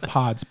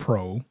AirPods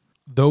Pro,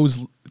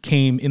 those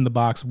came in the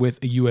box with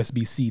a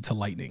USB-C to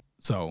Lightning.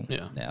 So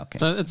okay,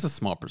 so it's a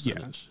small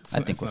percentage.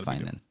 I think we're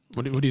fine then.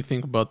 What do you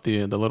think about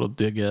the little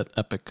dig at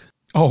Epic?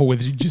 Oh,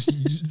 with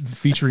just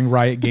featuring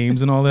Riot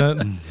Games and all that.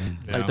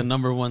 Like the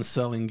 #1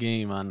 selling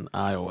game on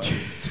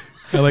iOS.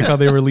 I like how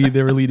they were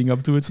leading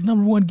up to it. It's the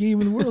 #1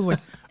 game in the world. I was like,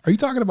 are you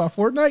talking about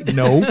Fortnite?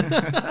 No.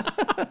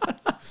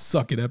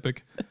 Suck it,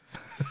 Epic.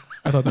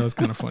 I thought that was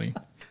kind of funny.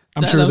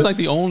 That was like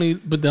the only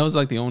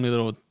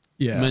little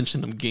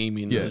mention of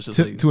gaming. Yeah,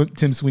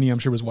 Tim Sweeney, I'm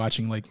sure, was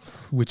watching, like,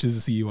 which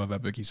is the CEO of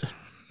Epic. He's just,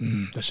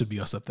 that should be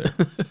us up there.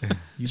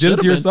 You did it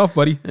to yourself,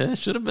 buddy. Yeah,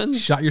 should have been.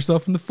 Shot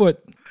yourself in the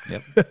foot.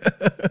 Yep.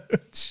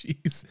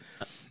 Jeez.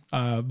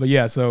 But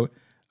yeah, so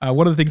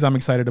one of the things I'm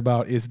excited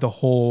about is the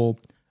whole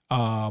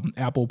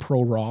Apple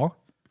Pro RAW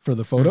for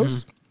the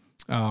photos.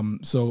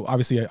 So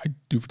obviously I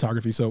do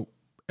photography. So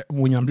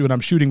when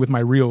I'm shooting with my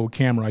real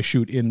camera, I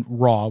shoot in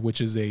RAW,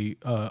 which is a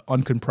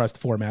uncompressed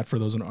format for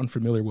those who are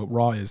unfamiliar with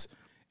RAW is.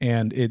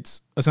 And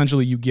it's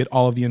essentially you get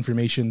all of the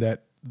information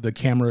that the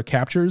camera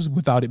captures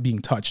without it being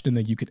touched, and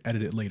then you could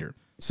edit it later.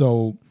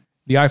 So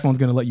the iPhone's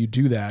going to let you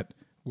do that,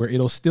 where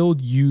it'll still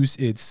use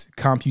its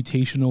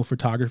computational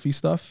photography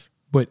stuff,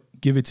 but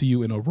give it to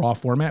you in a RAW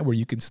format where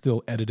you can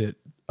still edit it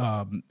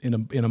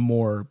in a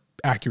more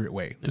accurate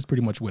way. That's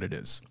pretty much what it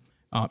is.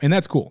 And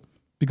that's cool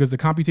because the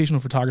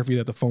computational photography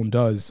that the phone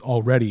does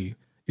already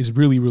is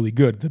really, really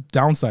good. The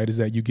downside is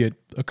that you get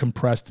a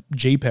compressed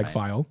JPEG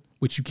file,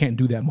 which you can't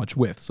do that much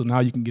with. So now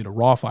you can get a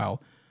RAW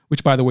file,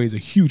 which, by the way, is a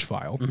huge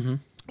file.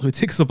 So it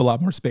takes up a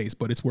lot more space,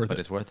 but it's worth it.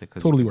 It's worth it.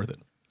 Totally worth it.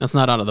 That's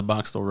not out of the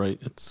box though, right?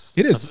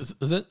 It is.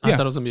 Is it? I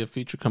thought it was going to be a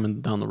feature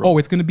coming down the road. Oh,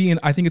 it's going to be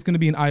I think it's going to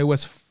be in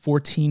iOS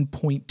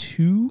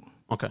 14.2.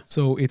 Okay.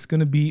 So it's going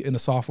to be in a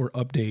software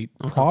update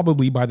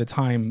probably by the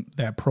time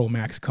that Pro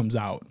Max comes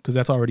out, because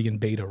that's already in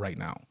beta right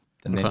now.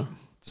 And then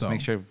just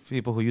make sure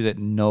people who use it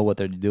know what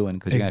they're doing,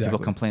 because you're going to have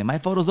people complaining, my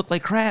photos look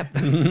like crap.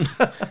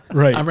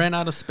 Right. I ran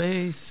out of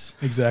space.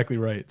 Exactly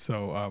right.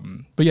 So,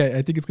 but yeah,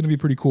 I think it's going to be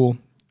pretty cool.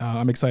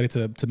 I'm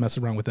excited to mess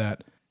around with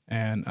that.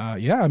 And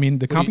yeah, I mean,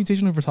 the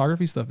computational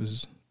photography stuff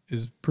is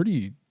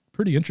pretty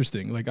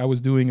interesting. Like I was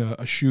doing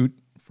a shoot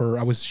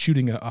I was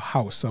shooting a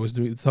house.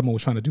 Someone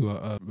was trying to do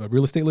a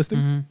real estate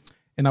listing,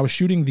 and I was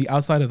shooting the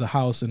outside of the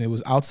house, and it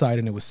was outside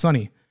and it was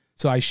sunny.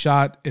 So I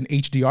shot an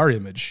HDR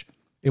image.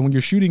 And when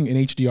you're shooting an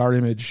HDR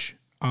image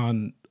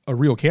on a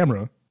real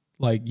camera,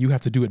 like you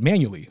have to do it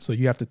manually. So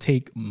you have to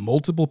take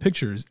multiple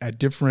pictures at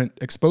different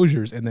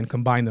exposures and then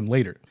combine them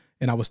later.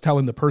 And I was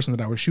telling the person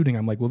that I was shooting,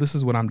 I'm like, well, this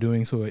is what I'm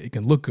doing so it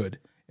can look good.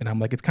 And I'm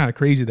like, it's kind of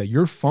crazy that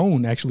your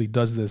phone actually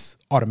does this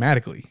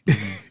automatically,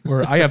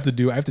 where I have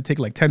to take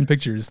like 10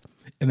 pictures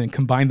and then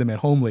combine them at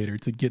home later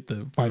to get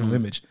the final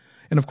image.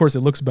 And of course, it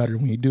looks better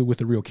when you do it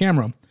with a real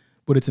camera,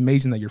 but it's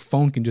amazing that your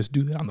phone can just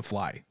do that on the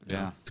fly.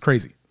 Yeah. It's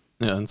crazy.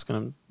 Yeah,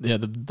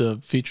 the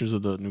features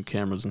of the new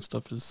cameras and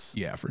stuff is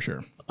for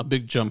sure a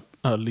big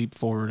leap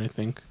forward, I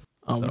think.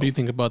 What do you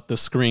think about the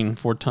screen?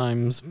 4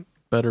 times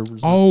better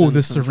resistance? Oh,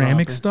 the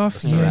ceramic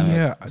stuff.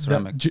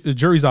 Ceramic.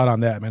 Jury's out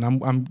on that, man.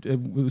 I'm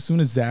as soon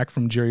as Zach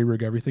from Jerry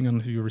Rig Everything. I don't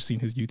know if you've ever seen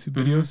his YouTube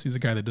videos. He's the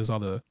guy that does all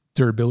the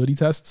durability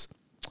tests.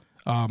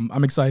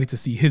 I'm excited to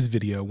see his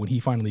video when he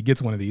finally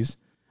gets one of these.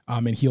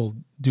 and he'll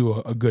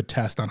do a good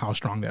test on how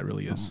strong that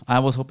really is. I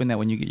was hoping that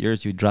when you get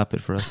yours, you drop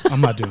it for us.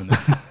 I'm not doing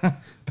that.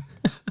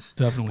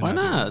 Definitely. Why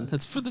not? not?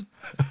 That's for the.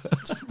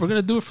 We're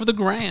gonna do it for the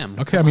gram.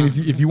 Okay, I mean,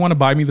 if you want to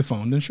buy me the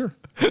phone, then sure.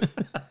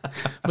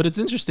 But it's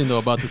interesting though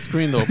about the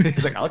screen though.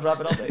 He's like, I'll drop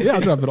it all day. Yeah,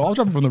 I'll drop it. I'll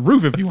drop it from the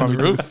roof if you want me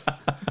to.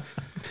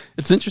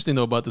 It's interesting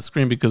though about the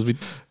screen because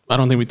I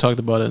don't think we talked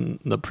about it in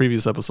the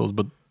previous episodes,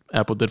 but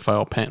Apple did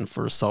file a patent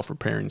for a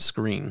self-repairing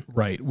screen.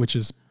 Right, which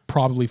is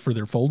probably for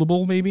their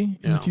foldable maybe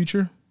in the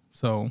future.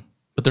 So,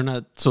 but they're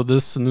not. So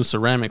this new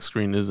ceramic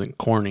screen isn't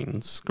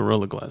Corning's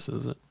Gorilla Glass,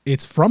 is it?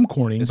 it's from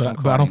Corning, but I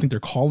don't Corning. think they're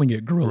calling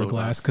it Gorilla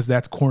Glass because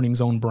that's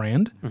Corning's own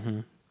brand.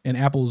 And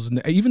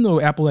even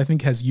though Apple I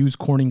think has used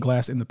Corning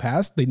Glass in the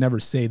past, they never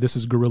say this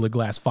is Gorilla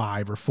Glass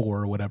 5 or 4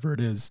 or whatever it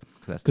is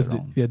because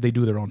they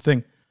do their own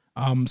thing.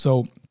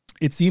 So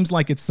it seems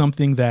like it's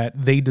something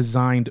that they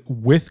designed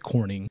with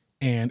Corning,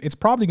 and it's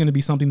probably going to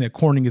be something that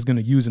Corning is going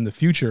to use in the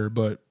future,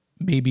 but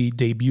maybe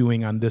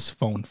debuting on this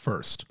phone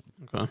first.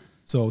 Okay.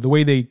 So the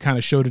way they kind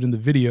of showed it in the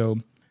video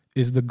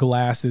is the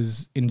glass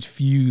is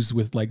infused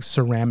with like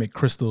ceramic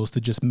crystals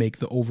to just make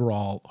the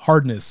overall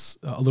hardness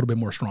a little bit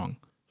more strong.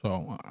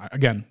 So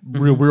again,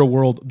 real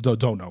world,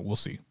 don't know. We'll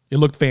see. It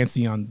looked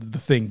fancy on the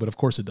thing, but of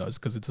course it does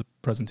because it's a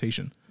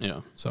presentation.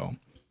 Yeah. So.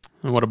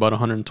 And what about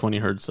 120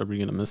 hertz? Are we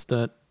gonna miss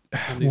that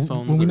on these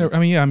phones?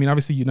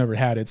 Obviously you never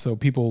had it. So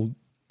people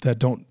that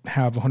don't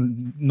have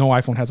no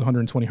iPhone has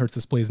 120 hertz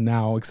displays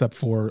now, except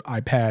for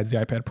iPads.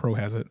 The iPad Pro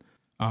has it.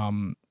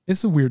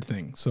 It's a weird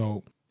thing.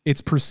 So it's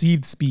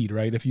perceived speed,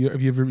 right? If you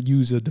ever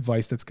use a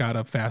device that's got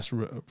a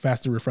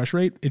faster refresh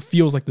rate, it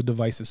feels like the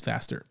device is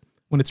faster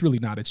when it's really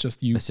not. It's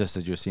just you. It's just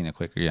that you're seeing it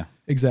quicker, yeah.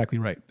 Exactly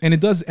right. And it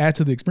does add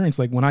to the experience.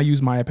 Like when I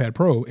use my iPad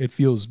Pro, it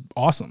feels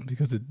awesome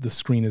because the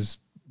screen is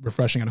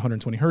refreshing at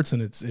 120 hertz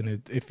and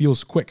it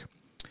feels quick.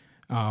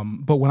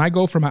 But when I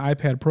go from my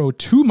iPad Pro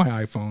to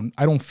my iPhone,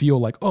 I don't feel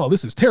like, oh,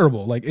 this is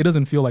terrible. Like it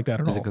doesn't feel like that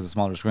at all. Is it because it's a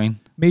smaller screen?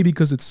 Maybe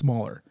because it's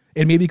smaller,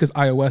 and maybe because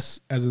iOS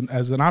as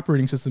an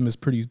operating system is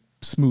pretty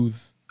smooth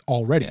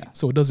already,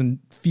 so it doesn't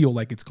feel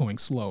like it's going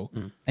slow.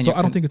 So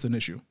I don't think it's an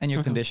issue. And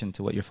you're conditioned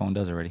to what your phone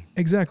does already.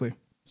 Exactly.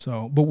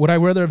 So, but would I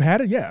rather have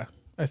had it? Yeah,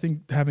 I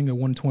think having a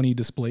 120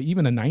 display,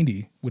 even a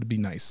 90, would be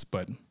nice,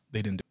 but they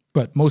didn't do it.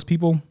 But most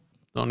people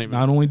don't even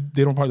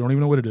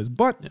know what it is.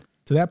 But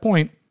to that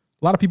point,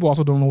 a lot of people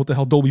also don't know what the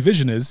hell Dolby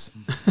Vision is.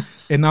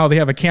 And now they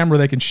have a camera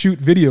that can shoot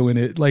video in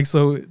it. Like,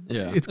 so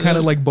it's kind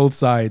of like both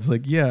sides.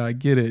 Like, yeah, I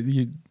get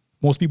it.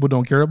 Most people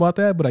don't care about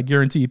that, but I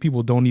guarantee you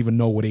people don't even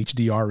know what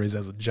HDR is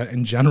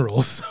in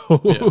general.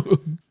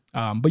 So,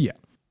 but yeah.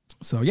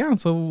 So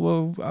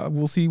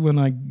we'll see when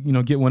I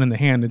get one in the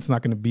hand. It's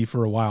not going to be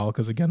for a while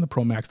because again, the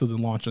Pro Max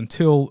doesn't launch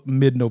until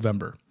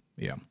mid-November.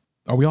 Yeah.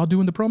 Are we all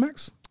doing the Pro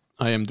Max?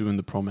 I am doing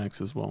the Pro Max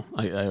as well.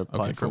 I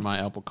applied for my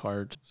Apple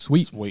Card.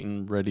 Sweet. Just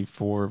waiting ready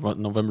for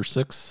November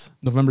 6th?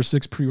 November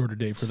 6th pre-order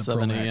date for the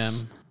Pro Max. 7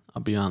 a.m.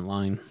 I'll be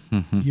online.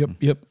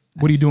 Yep.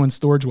 What are you doing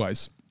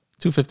storage-wise?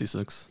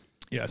 256.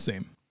 Yeah,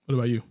 same. What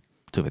about you?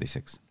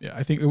 256. Yeah,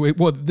 I think.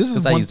 This is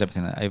since I used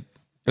everything.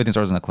 Everything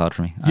starts in the cloud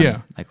for me.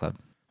 iCloud.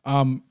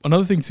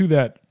 Another thing too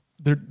that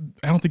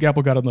I don't think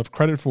Apple got enough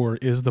credit for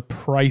is the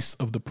price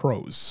of the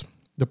Pros.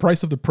 The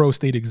price of the Pro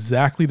stayed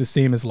exactly the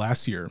same as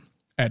last year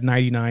at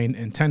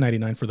 $99 and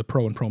 $10.99 for the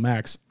Pro and Pro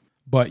Max.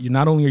 But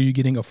not only are you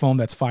getting a phone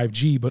that's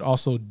 5G, but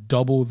also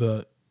double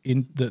the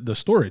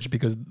storage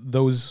because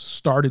those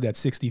started at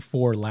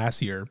 64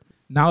 last year.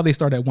 Now they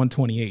start at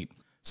 128.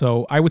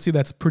 So I would say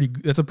that's a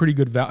pretty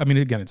good value. I mean,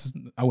 again,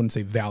 I wouldn't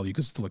say value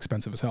because it's still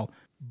expensive as hell.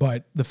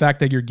 But the fact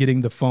that you're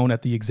getting the phone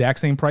at the exact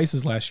same price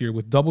as last year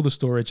with double the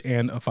storage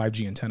and a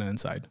 5G antenna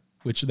inside,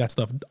 which that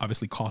stuff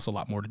obviously costs a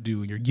lot more to do,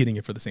 and you're getting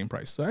it for the same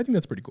price. So I think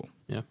that's pretty cool.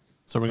 Yeah.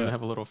 So we're going to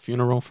have a little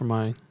funeral for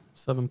my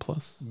 7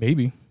 Plus?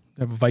 Maybe.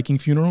 Have a Viking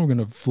funeral. We're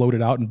going to float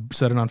it out and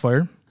set it on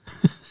fire.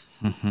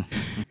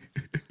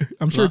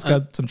 I'm sure it's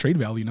got some trade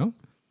value, no?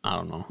 I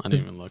don't know. I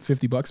didn't even look.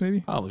 $50 maybe?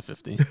 Probably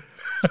 50.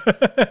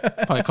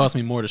 Probably cost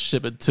me more to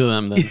ship it to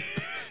them than...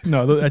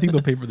 No, I think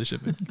they'll pay for the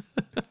shipping.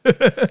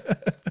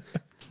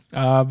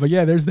 But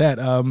yeah, there's that.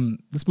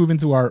 Let's move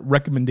into our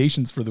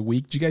recommendations for the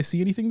week. Did you guys see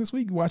anything this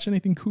week? Watch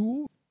anything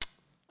cool?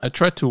 I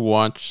tried to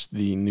watch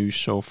the new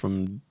show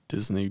from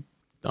Disney.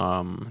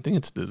 I think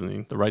it's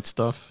Disney, The Right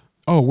Stuff.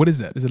 Oh, what is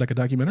that? Is it like a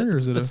documentary or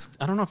is it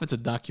I don't know if it's a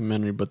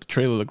documentary, but the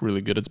trailer looked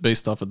really good. It's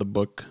based off of the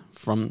book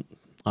from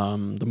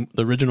the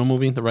original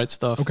movie, The Right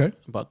Stuff. Okay.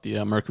 About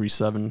the Mercury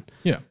 7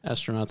 Yeah.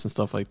 astronauts and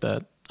stuff like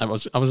that. I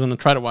was going to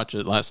try to watch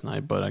it last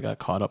night, but I got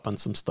caught up on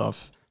some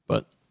stuff.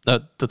 But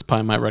that's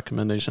probably my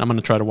recommendation. I'm going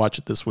to try to watch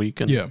it this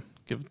week and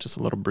give just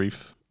a little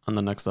brief on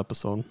the next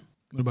episode.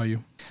 What about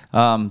you?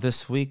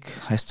 This week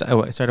I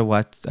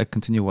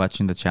continue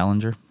watching The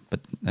Challenger,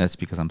 but that's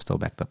because I'm still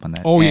backed up on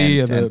that. Oh,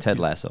 and Ted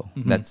Lasso.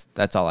 Mm-hmm.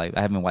 That's all. I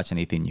haven't watched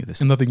anything new this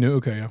week. And nothing new.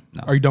 Okay, yeah.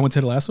 No. Are you done with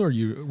Ted Lasso? Or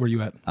where are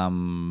you at?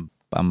 I'm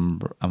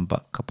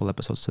about a couple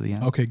episodes to the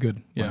end. Okay,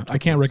 good. Yeah, I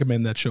can't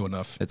recommend that show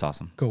enough. It's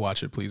awesome. Go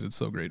watch it, please. It's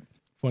so great.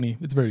 Funny.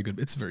 It's very good.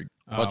 It's very.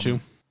 How about you?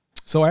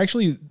 So I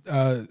actually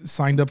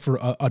signed up for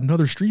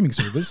another streaming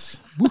service.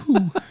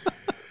 Woohoo!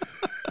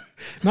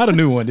 Not a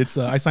new one. It's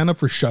I signed up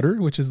for Shudder,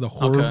 which is the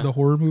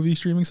horror movie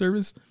streaming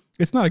service.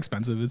 It's not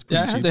expensive. It's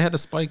pretty cheap. They had a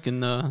spike in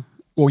the.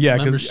 Well, yeah,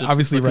 because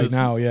obviously right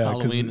now, yeah.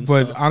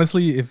 But stuff.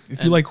 Honestly,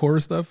 if you like horror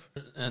stuff,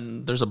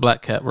 and there's a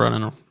black cat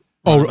running.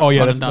 Oh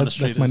yeah,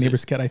 that's my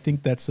neighbor's cat. I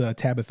think that's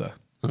Tabitha.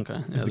 Okay,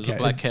 there's a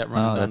black cat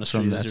running down the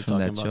street as you're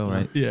talking about, show,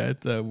 right?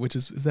 Yeah, which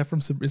is that from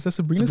is that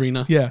Sabrina?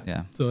 Sabrina.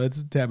 Yeah. So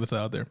it's Tabitha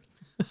out there.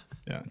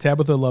 Yeah,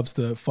 Tabitha loves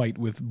to fight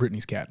with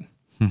Brittany's cat.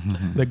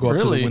 They go up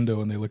to the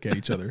window and they look at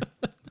each other.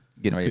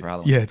 Getting ready for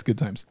Halloween. Yeah, it's good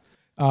times.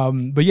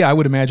 But yeah, I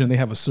would imagine they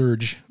have a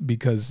surge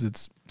because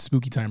it's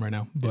spooky time right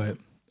now. But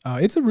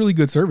it's a really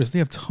good service. They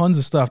have tons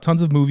of stuff,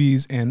 tons of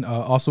movies, and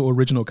also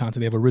original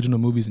content. They have original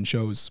movies and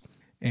shows,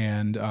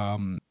 and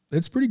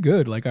it's pretty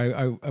good. Like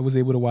I was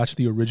able to watch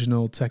the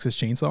original Texas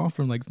Chainsaw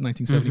from like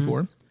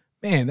 1974.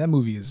 Man, that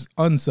movie is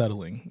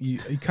unsettling.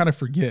 You kind of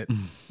forget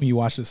when you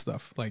watch this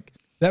stuff. Like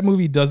that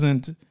movie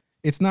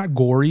it's not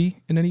gory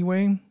in any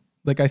way.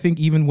 Like I think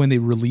even when they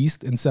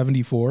released in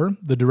 74,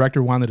 the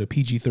director wanted a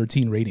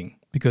PG-13 rating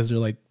because they're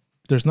like,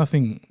 there's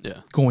nothing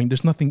a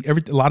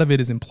lot of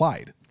it is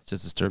implied. It's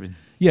just disturbing.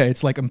 Yeah,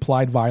 it's like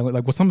implied violence.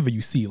 Like, well, some of it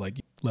you see,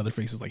 like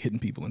Leatherface is like hitting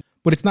people,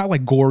 but it's not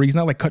like gory. He's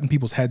not like cutting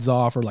people's heads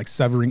off or like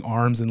severing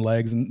arms and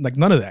legs and like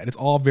none of that. It's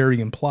all very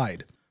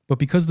implied. But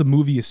because the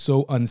movie is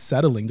so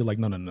unsettling, they're like,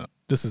 no,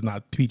 this is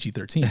not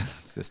PG-13.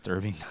 It's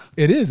disturbing.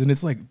 It is, and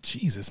it's like,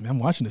 Jesus, man, I'm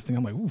watching this thing.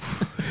 I'm like,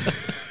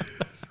 oof.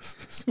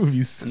 This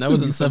movie's and that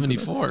was in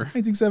 74.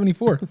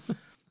 1974.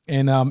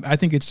 And I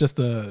think it's just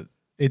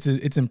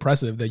it's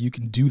impressive that you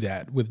can do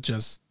that with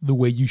just the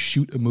way you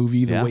shoot a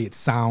movie, the way it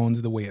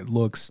sounds, the way it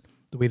looks,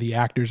 the way the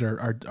actors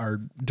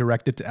are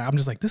directed to. I'm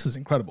just like, this is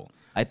incredible.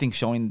 I think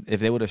if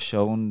they would have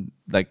shown,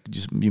 like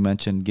just you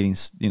mentioned, getting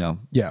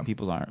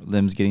people's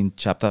limbs getting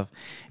chopped off.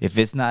 If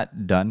it's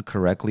not done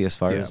correctly, as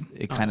far as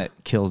it kind of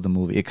kills the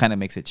movie, it kind of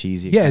makes it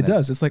cheesy. It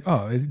does. It's like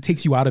it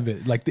takes you out of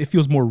it. Like it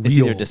feels more real. It's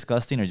either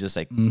disgusting or just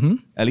like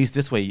at least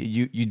this way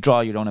you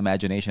draw your own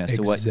imagination as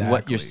to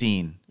what you're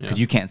seeing because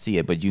you can't see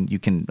it, but you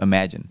can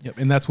imagine. Yep,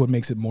 and that's what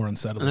makes it more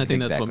unsettling. And I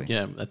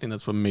think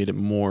that's what made it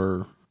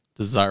more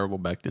desirable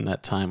back in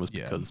that time was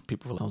because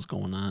people were like, what's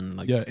going on?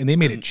 Like, and they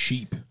made it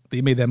cheap.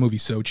 They made that movie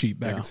so cheap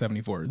back in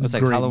 74. It's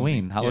like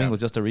Halloween. Movie. Halloween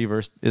was just a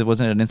reverse. It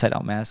wasn't an inside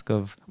out mask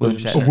of William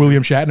Shatner. Of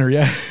William Shatner,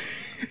 yeah.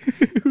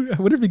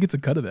 I wonder if he gets a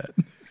cut of that.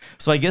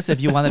 So I guess if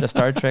you wanted a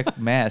Star Trek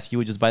mask, you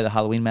would just buy the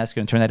Halloween mask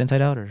and turn that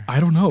inside out, or I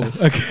don't know.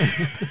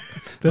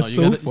 That's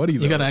funny.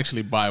 You got to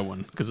actually buy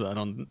one because I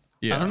don't know.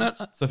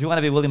 So if you want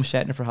to be William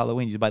Shatner for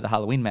Halloween, you buy the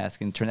Halloween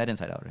mask and turn that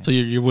inside out, right? So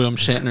you're William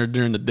Shatner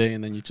during the day,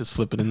 and then you just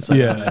flip it inside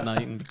out at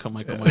night and become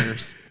Michael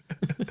Myers.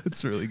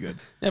 It's really good.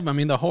 Yeah, but I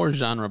mean, the horror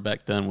genre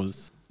back then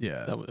was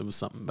it was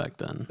something back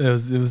then. It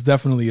was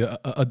definitely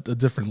a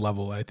different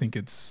level. I think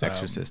it's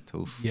Exorcist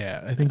too.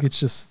 Yeah, I think it's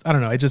just I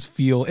don't know. I just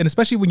feel, and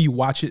especially when you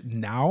watch it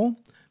now,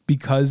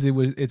 because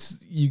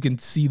you can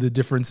see the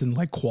difference in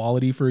like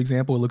quality. For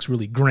example, it looks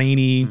really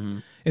grainy.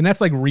 And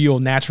that's like real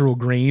natural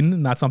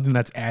grain, not something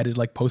that's added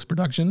like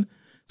post-production.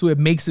 So it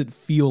makes it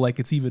feel like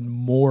it's even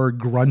more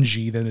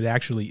grungy than it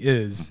actually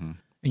is. And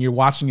you're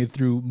watching it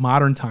through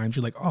modern times.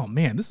 You're like, oh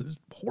man, this is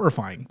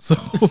horrifying. So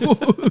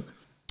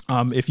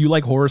if you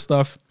like horror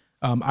stuff,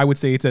 I would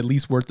say it's at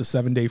least worth the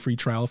 7-day free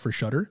trial for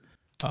Shudder.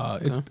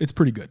 It's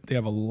pretty good. They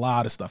have a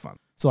lot of stuff on.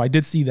 So I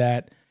did see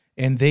that.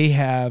 And they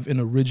have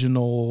an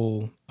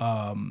original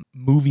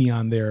movie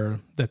on there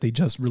that they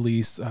just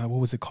released. What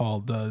was it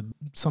called?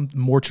 Some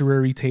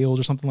Mortuary Tales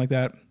or something like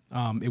that.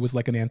 It was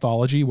like an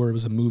anthology where it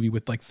was a movie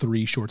with like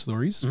 3 short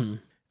stories.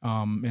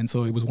 And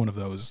so it was one of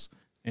those.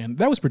 And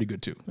that was pretty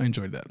good too. I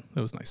enjoyed that.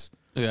 That was nice.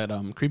 They got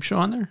Creepshow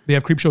on there? They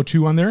have Creepshow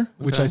 2 on there,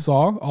 which I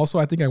saw. Also,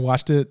 I think I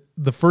watched it.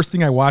 The first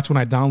thing I watched when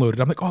I downloaded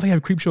it, I'm like, oh, they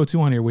have Creepshow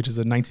 2 on here, which is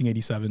a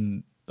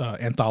 1987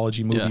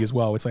 anthology movie as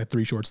well. It's like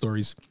 3 short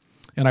stories.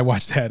 And I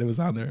watched that. It was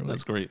on there.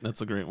 That's great.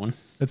 That's a great one.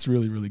 That's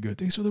really, really good.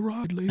 Thanks for the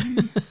ride, lady.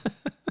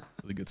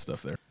 Really good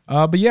stuff there.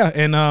 But yeah,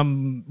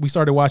 and we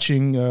started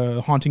watching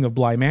Haunting of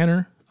Bly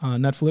Manor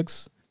on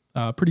Netflix.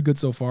 Pretty good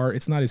so far.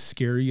 It's not as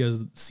scary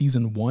as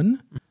season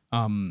 1.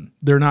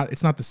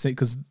 It's not the same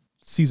because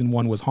season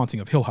 1 was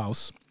Haunting of Hill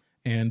House,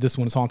 and this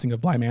one is Haunting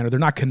of Bly Manor. They're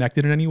not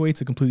connected in any way.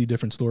 It's a completely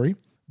different story.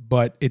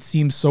 But it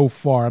seems so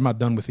far, I'm not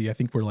done with it. I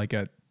think we're like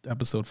at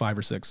episode 5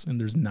 or 6, and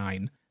there's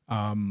 9.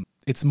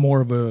 It's more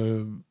of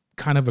a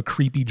kind of a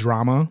creepy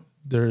drama.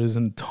 There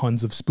isn't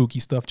tons of spooky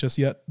stuff just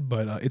yet,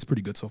 but it's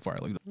pretty good so far.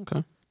 I like that.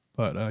 Okay.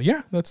 But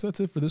yeah, that's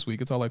it for this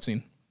week. It's all I've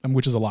seen,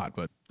 which is a lot,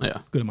 but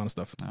good amount of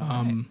stuff.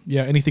 Right.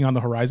 Yeah, anything on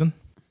the horizon?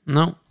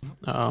 No.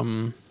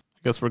 I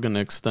guess we're gonna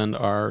extend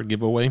our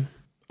giveaway.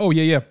 Oh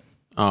yeah.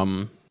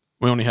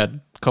 We only had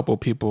a couple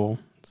people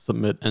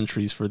submit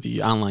entries for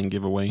the online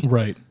giveaway.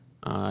 Right.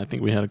 I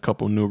think we had a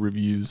couple new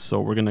reviews, so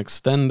we're gonna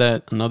extend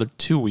that another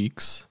 2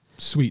 weeks.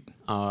 Sweet.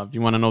 If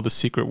you want to know the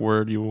secret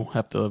word, you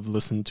have to have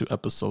listened to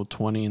episode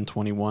 20 and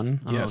 21.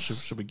 Yes.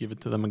 Should we give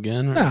it to them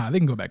again? Or? Nah, they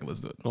can go back and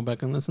listen to it. Go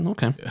back and listen?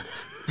 Okay. Yeah.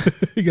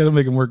 You got to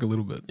make them work a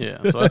little bit.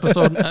 Yeah. So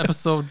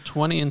episode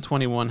 20 and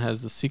 21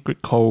 has the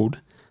secret code.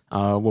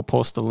 We'll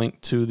post a link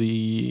to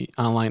the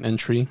online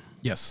entry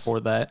Yes. for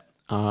that.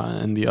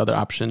 And the other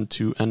option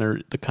to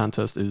enter the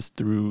contest is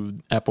through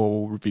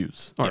Apple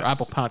reviews or Yes.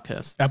 Apple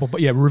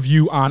Podcasts.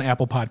 Review on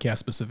Apple Podcast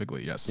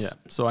specifically. Yes. Yeah.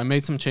 So I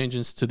made some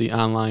changes to the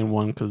online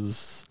one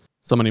because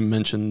somebody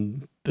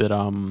mentioned that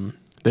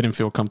they didn't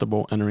feel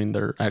comfortable entering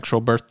their actual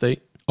birth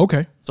date.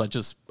 Okay. So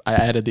I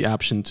added the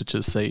option to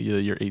just say either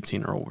you're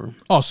 18 or over.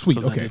 Oh, sweet.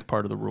 Because Okay. that is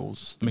part of the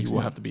rules. Makes You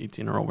will sense. have to be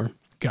 18 or over.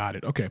 Got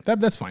it. Okay.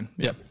 That's fine.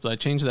 Yeah. So I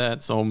changed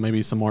that so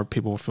maybe some more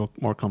people will feel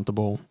more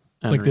comfortable.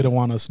 Like they don't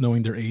want us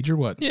knowing their age or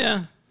what?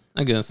 Yeah,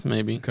 I guess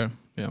maybe. Okay.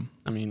 Yeah.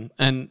 I mean,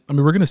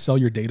 we're gonna sell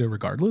your data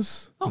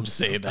regardless. Don't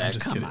say that. I'm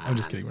just Come kidding. on. I'm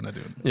just kidding. We're not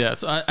doing it. Yeah,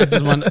 so I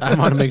just want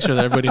to make sure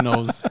that everybody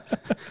knows.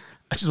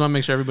 I just want to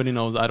make sure everybody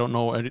knows I don't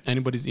know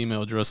anybody's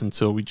email address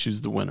until we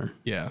choose the winner.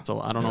 Yeah. So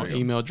I don't There know you go.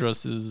 email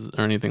addresses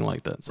or anything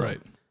like that. So Right.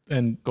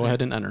 And go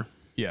ahead and enter.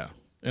 Yeah.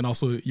 And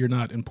also, you're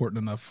not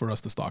important enough for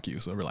us to stalk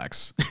you, so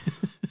relax.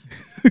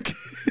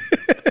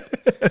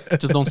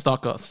 Just don't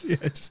stalk us. Yeah,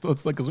 just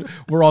it's like 'cause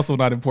we're also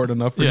not important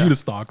enough for Yeah. you to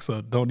stalk,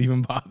 so don't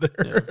even bother.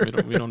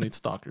 Yeah, we don't need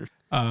stalkers.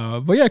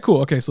 But yeah,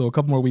 cool. Okay, so a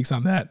couple more weeks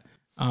on that.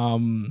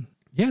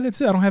 Yeah,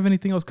 that's it. I don't have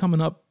anything else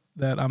coming up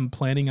that I'm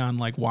planning on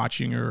like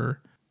watching or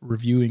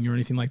reviewing or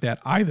anything like that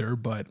either.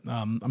 But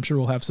I'm sure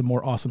we'll have some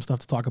more awesome stuff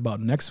to talk about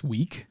next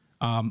week.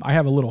 I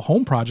have a little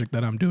home project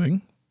that I'm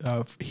doing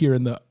here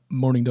in the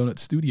Morning Donut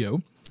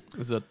studio.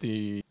 Is that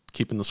the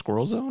keeping the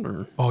squirrels out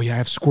or Oh yeah, I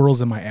have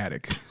squirrels in my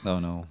attic. Oh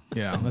no.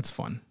 Yeah, that's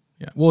fun.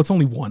 Yeah. Well, it's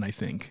only one, I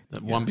think.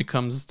 that one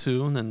becomes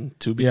 2 and then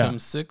 2 Yeah.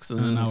 becomes 6 and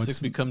And then now 6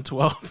 it's- become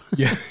 12.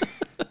 Yeah.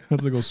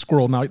 It's like a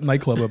squirrel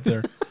nightclub up there.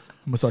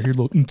 I'm gonna start hearing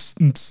little in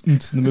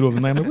the middle of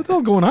the night. I'm like, what the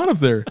hell's going on up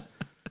there?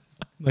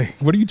 Like,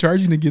 what are you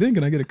charging to get in?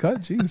 Can I get a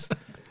cut? Jeez.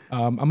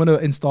 I'm gonna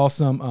install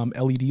some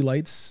LED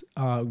lights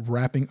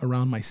wrapping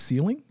around my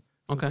ceiling.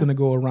 So Okay. It's gonna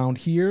go around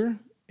here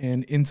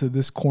and into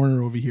this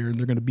corner over here, and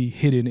they're gonna be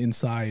hidden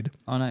inside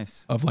Oh,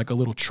 nice. of like a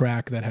little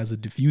track that has a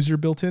diffuser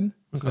built in.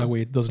 So that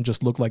way it doesn't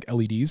just look like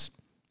LEDs,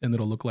 and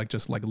it'll look like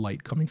just like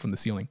light coming from the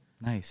ceiling.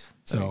 Nice.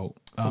 So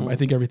I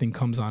think everything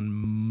comes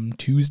on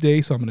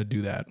Tuesday, so I'm gonna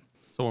do that.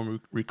 So when we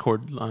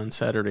record on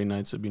Saturday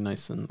nights, it'd be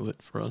nice and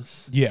lit for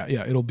us. Yeah,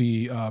 it'll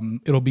be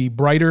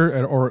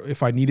brighter, or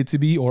if I need it to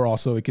be, or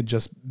also it could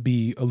just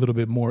be a little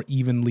bit more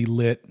evenly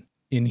lit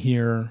in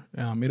here.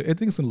 I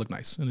think it's gonna look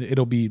nice, and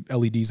it'll be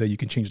LEDs that you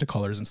can change the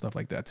colors and stuff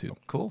like that too.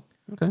 Cool.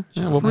 Okay.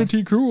 Yeah, well,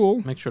 Pretty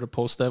cool. make sure to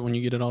post that when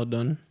you get it all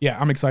done. Yeah,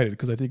 I'm excited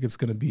because I think it's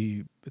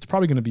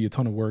probably gonna be a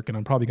ton of work, and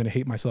I'm probably gonna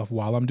hate myself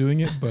while I'm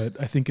doing it. But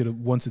I think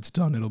once it's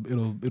done, it'll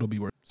be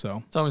worth it.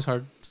 So It's always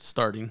hard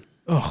starting.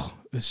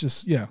 it's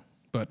just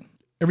but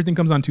everything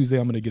comes on Tuesday.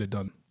 I'm gonna get it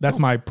done. That's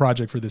my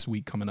project for this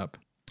week coming up.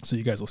 So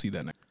you guys will see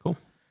that next. Cool.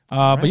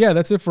 But yeah,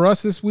 that's it for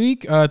us this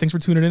week. Thanks for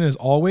tuning in as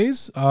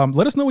always.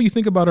 Let us know what you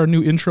think about our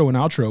new intro and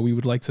outro. We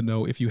would like to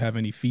know if you have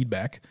any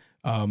feedback.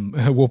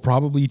 We'll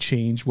probably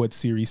change what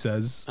Siri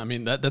says. I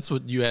mean, that's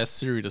what you asked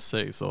Siri to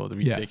say, so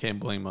Yeah. they can't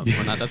blame us.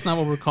 We're not. That's not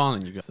what we're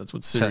calling you guys. That's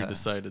what Siri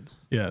decided.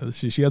 Yeah,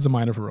 she has a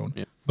mind of her own.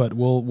 Yeah. But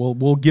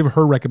we'll give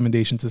her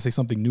recommendation to say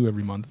something new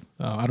every month.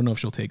 I don't know if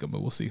she'll take them,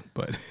 but we'll see.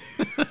 But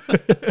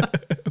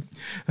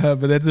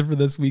but that's it for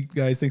this week,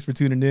 guys. Thanks for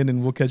tuning in,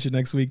 and we'll catch you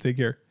next week. Take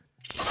care.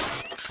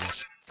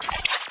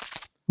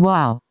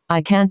 Wow,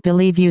 I can't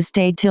believe you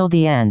stayed till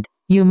the end.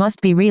 You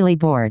must be really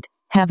bored.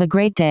 Have a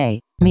great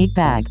day,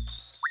 meatbag.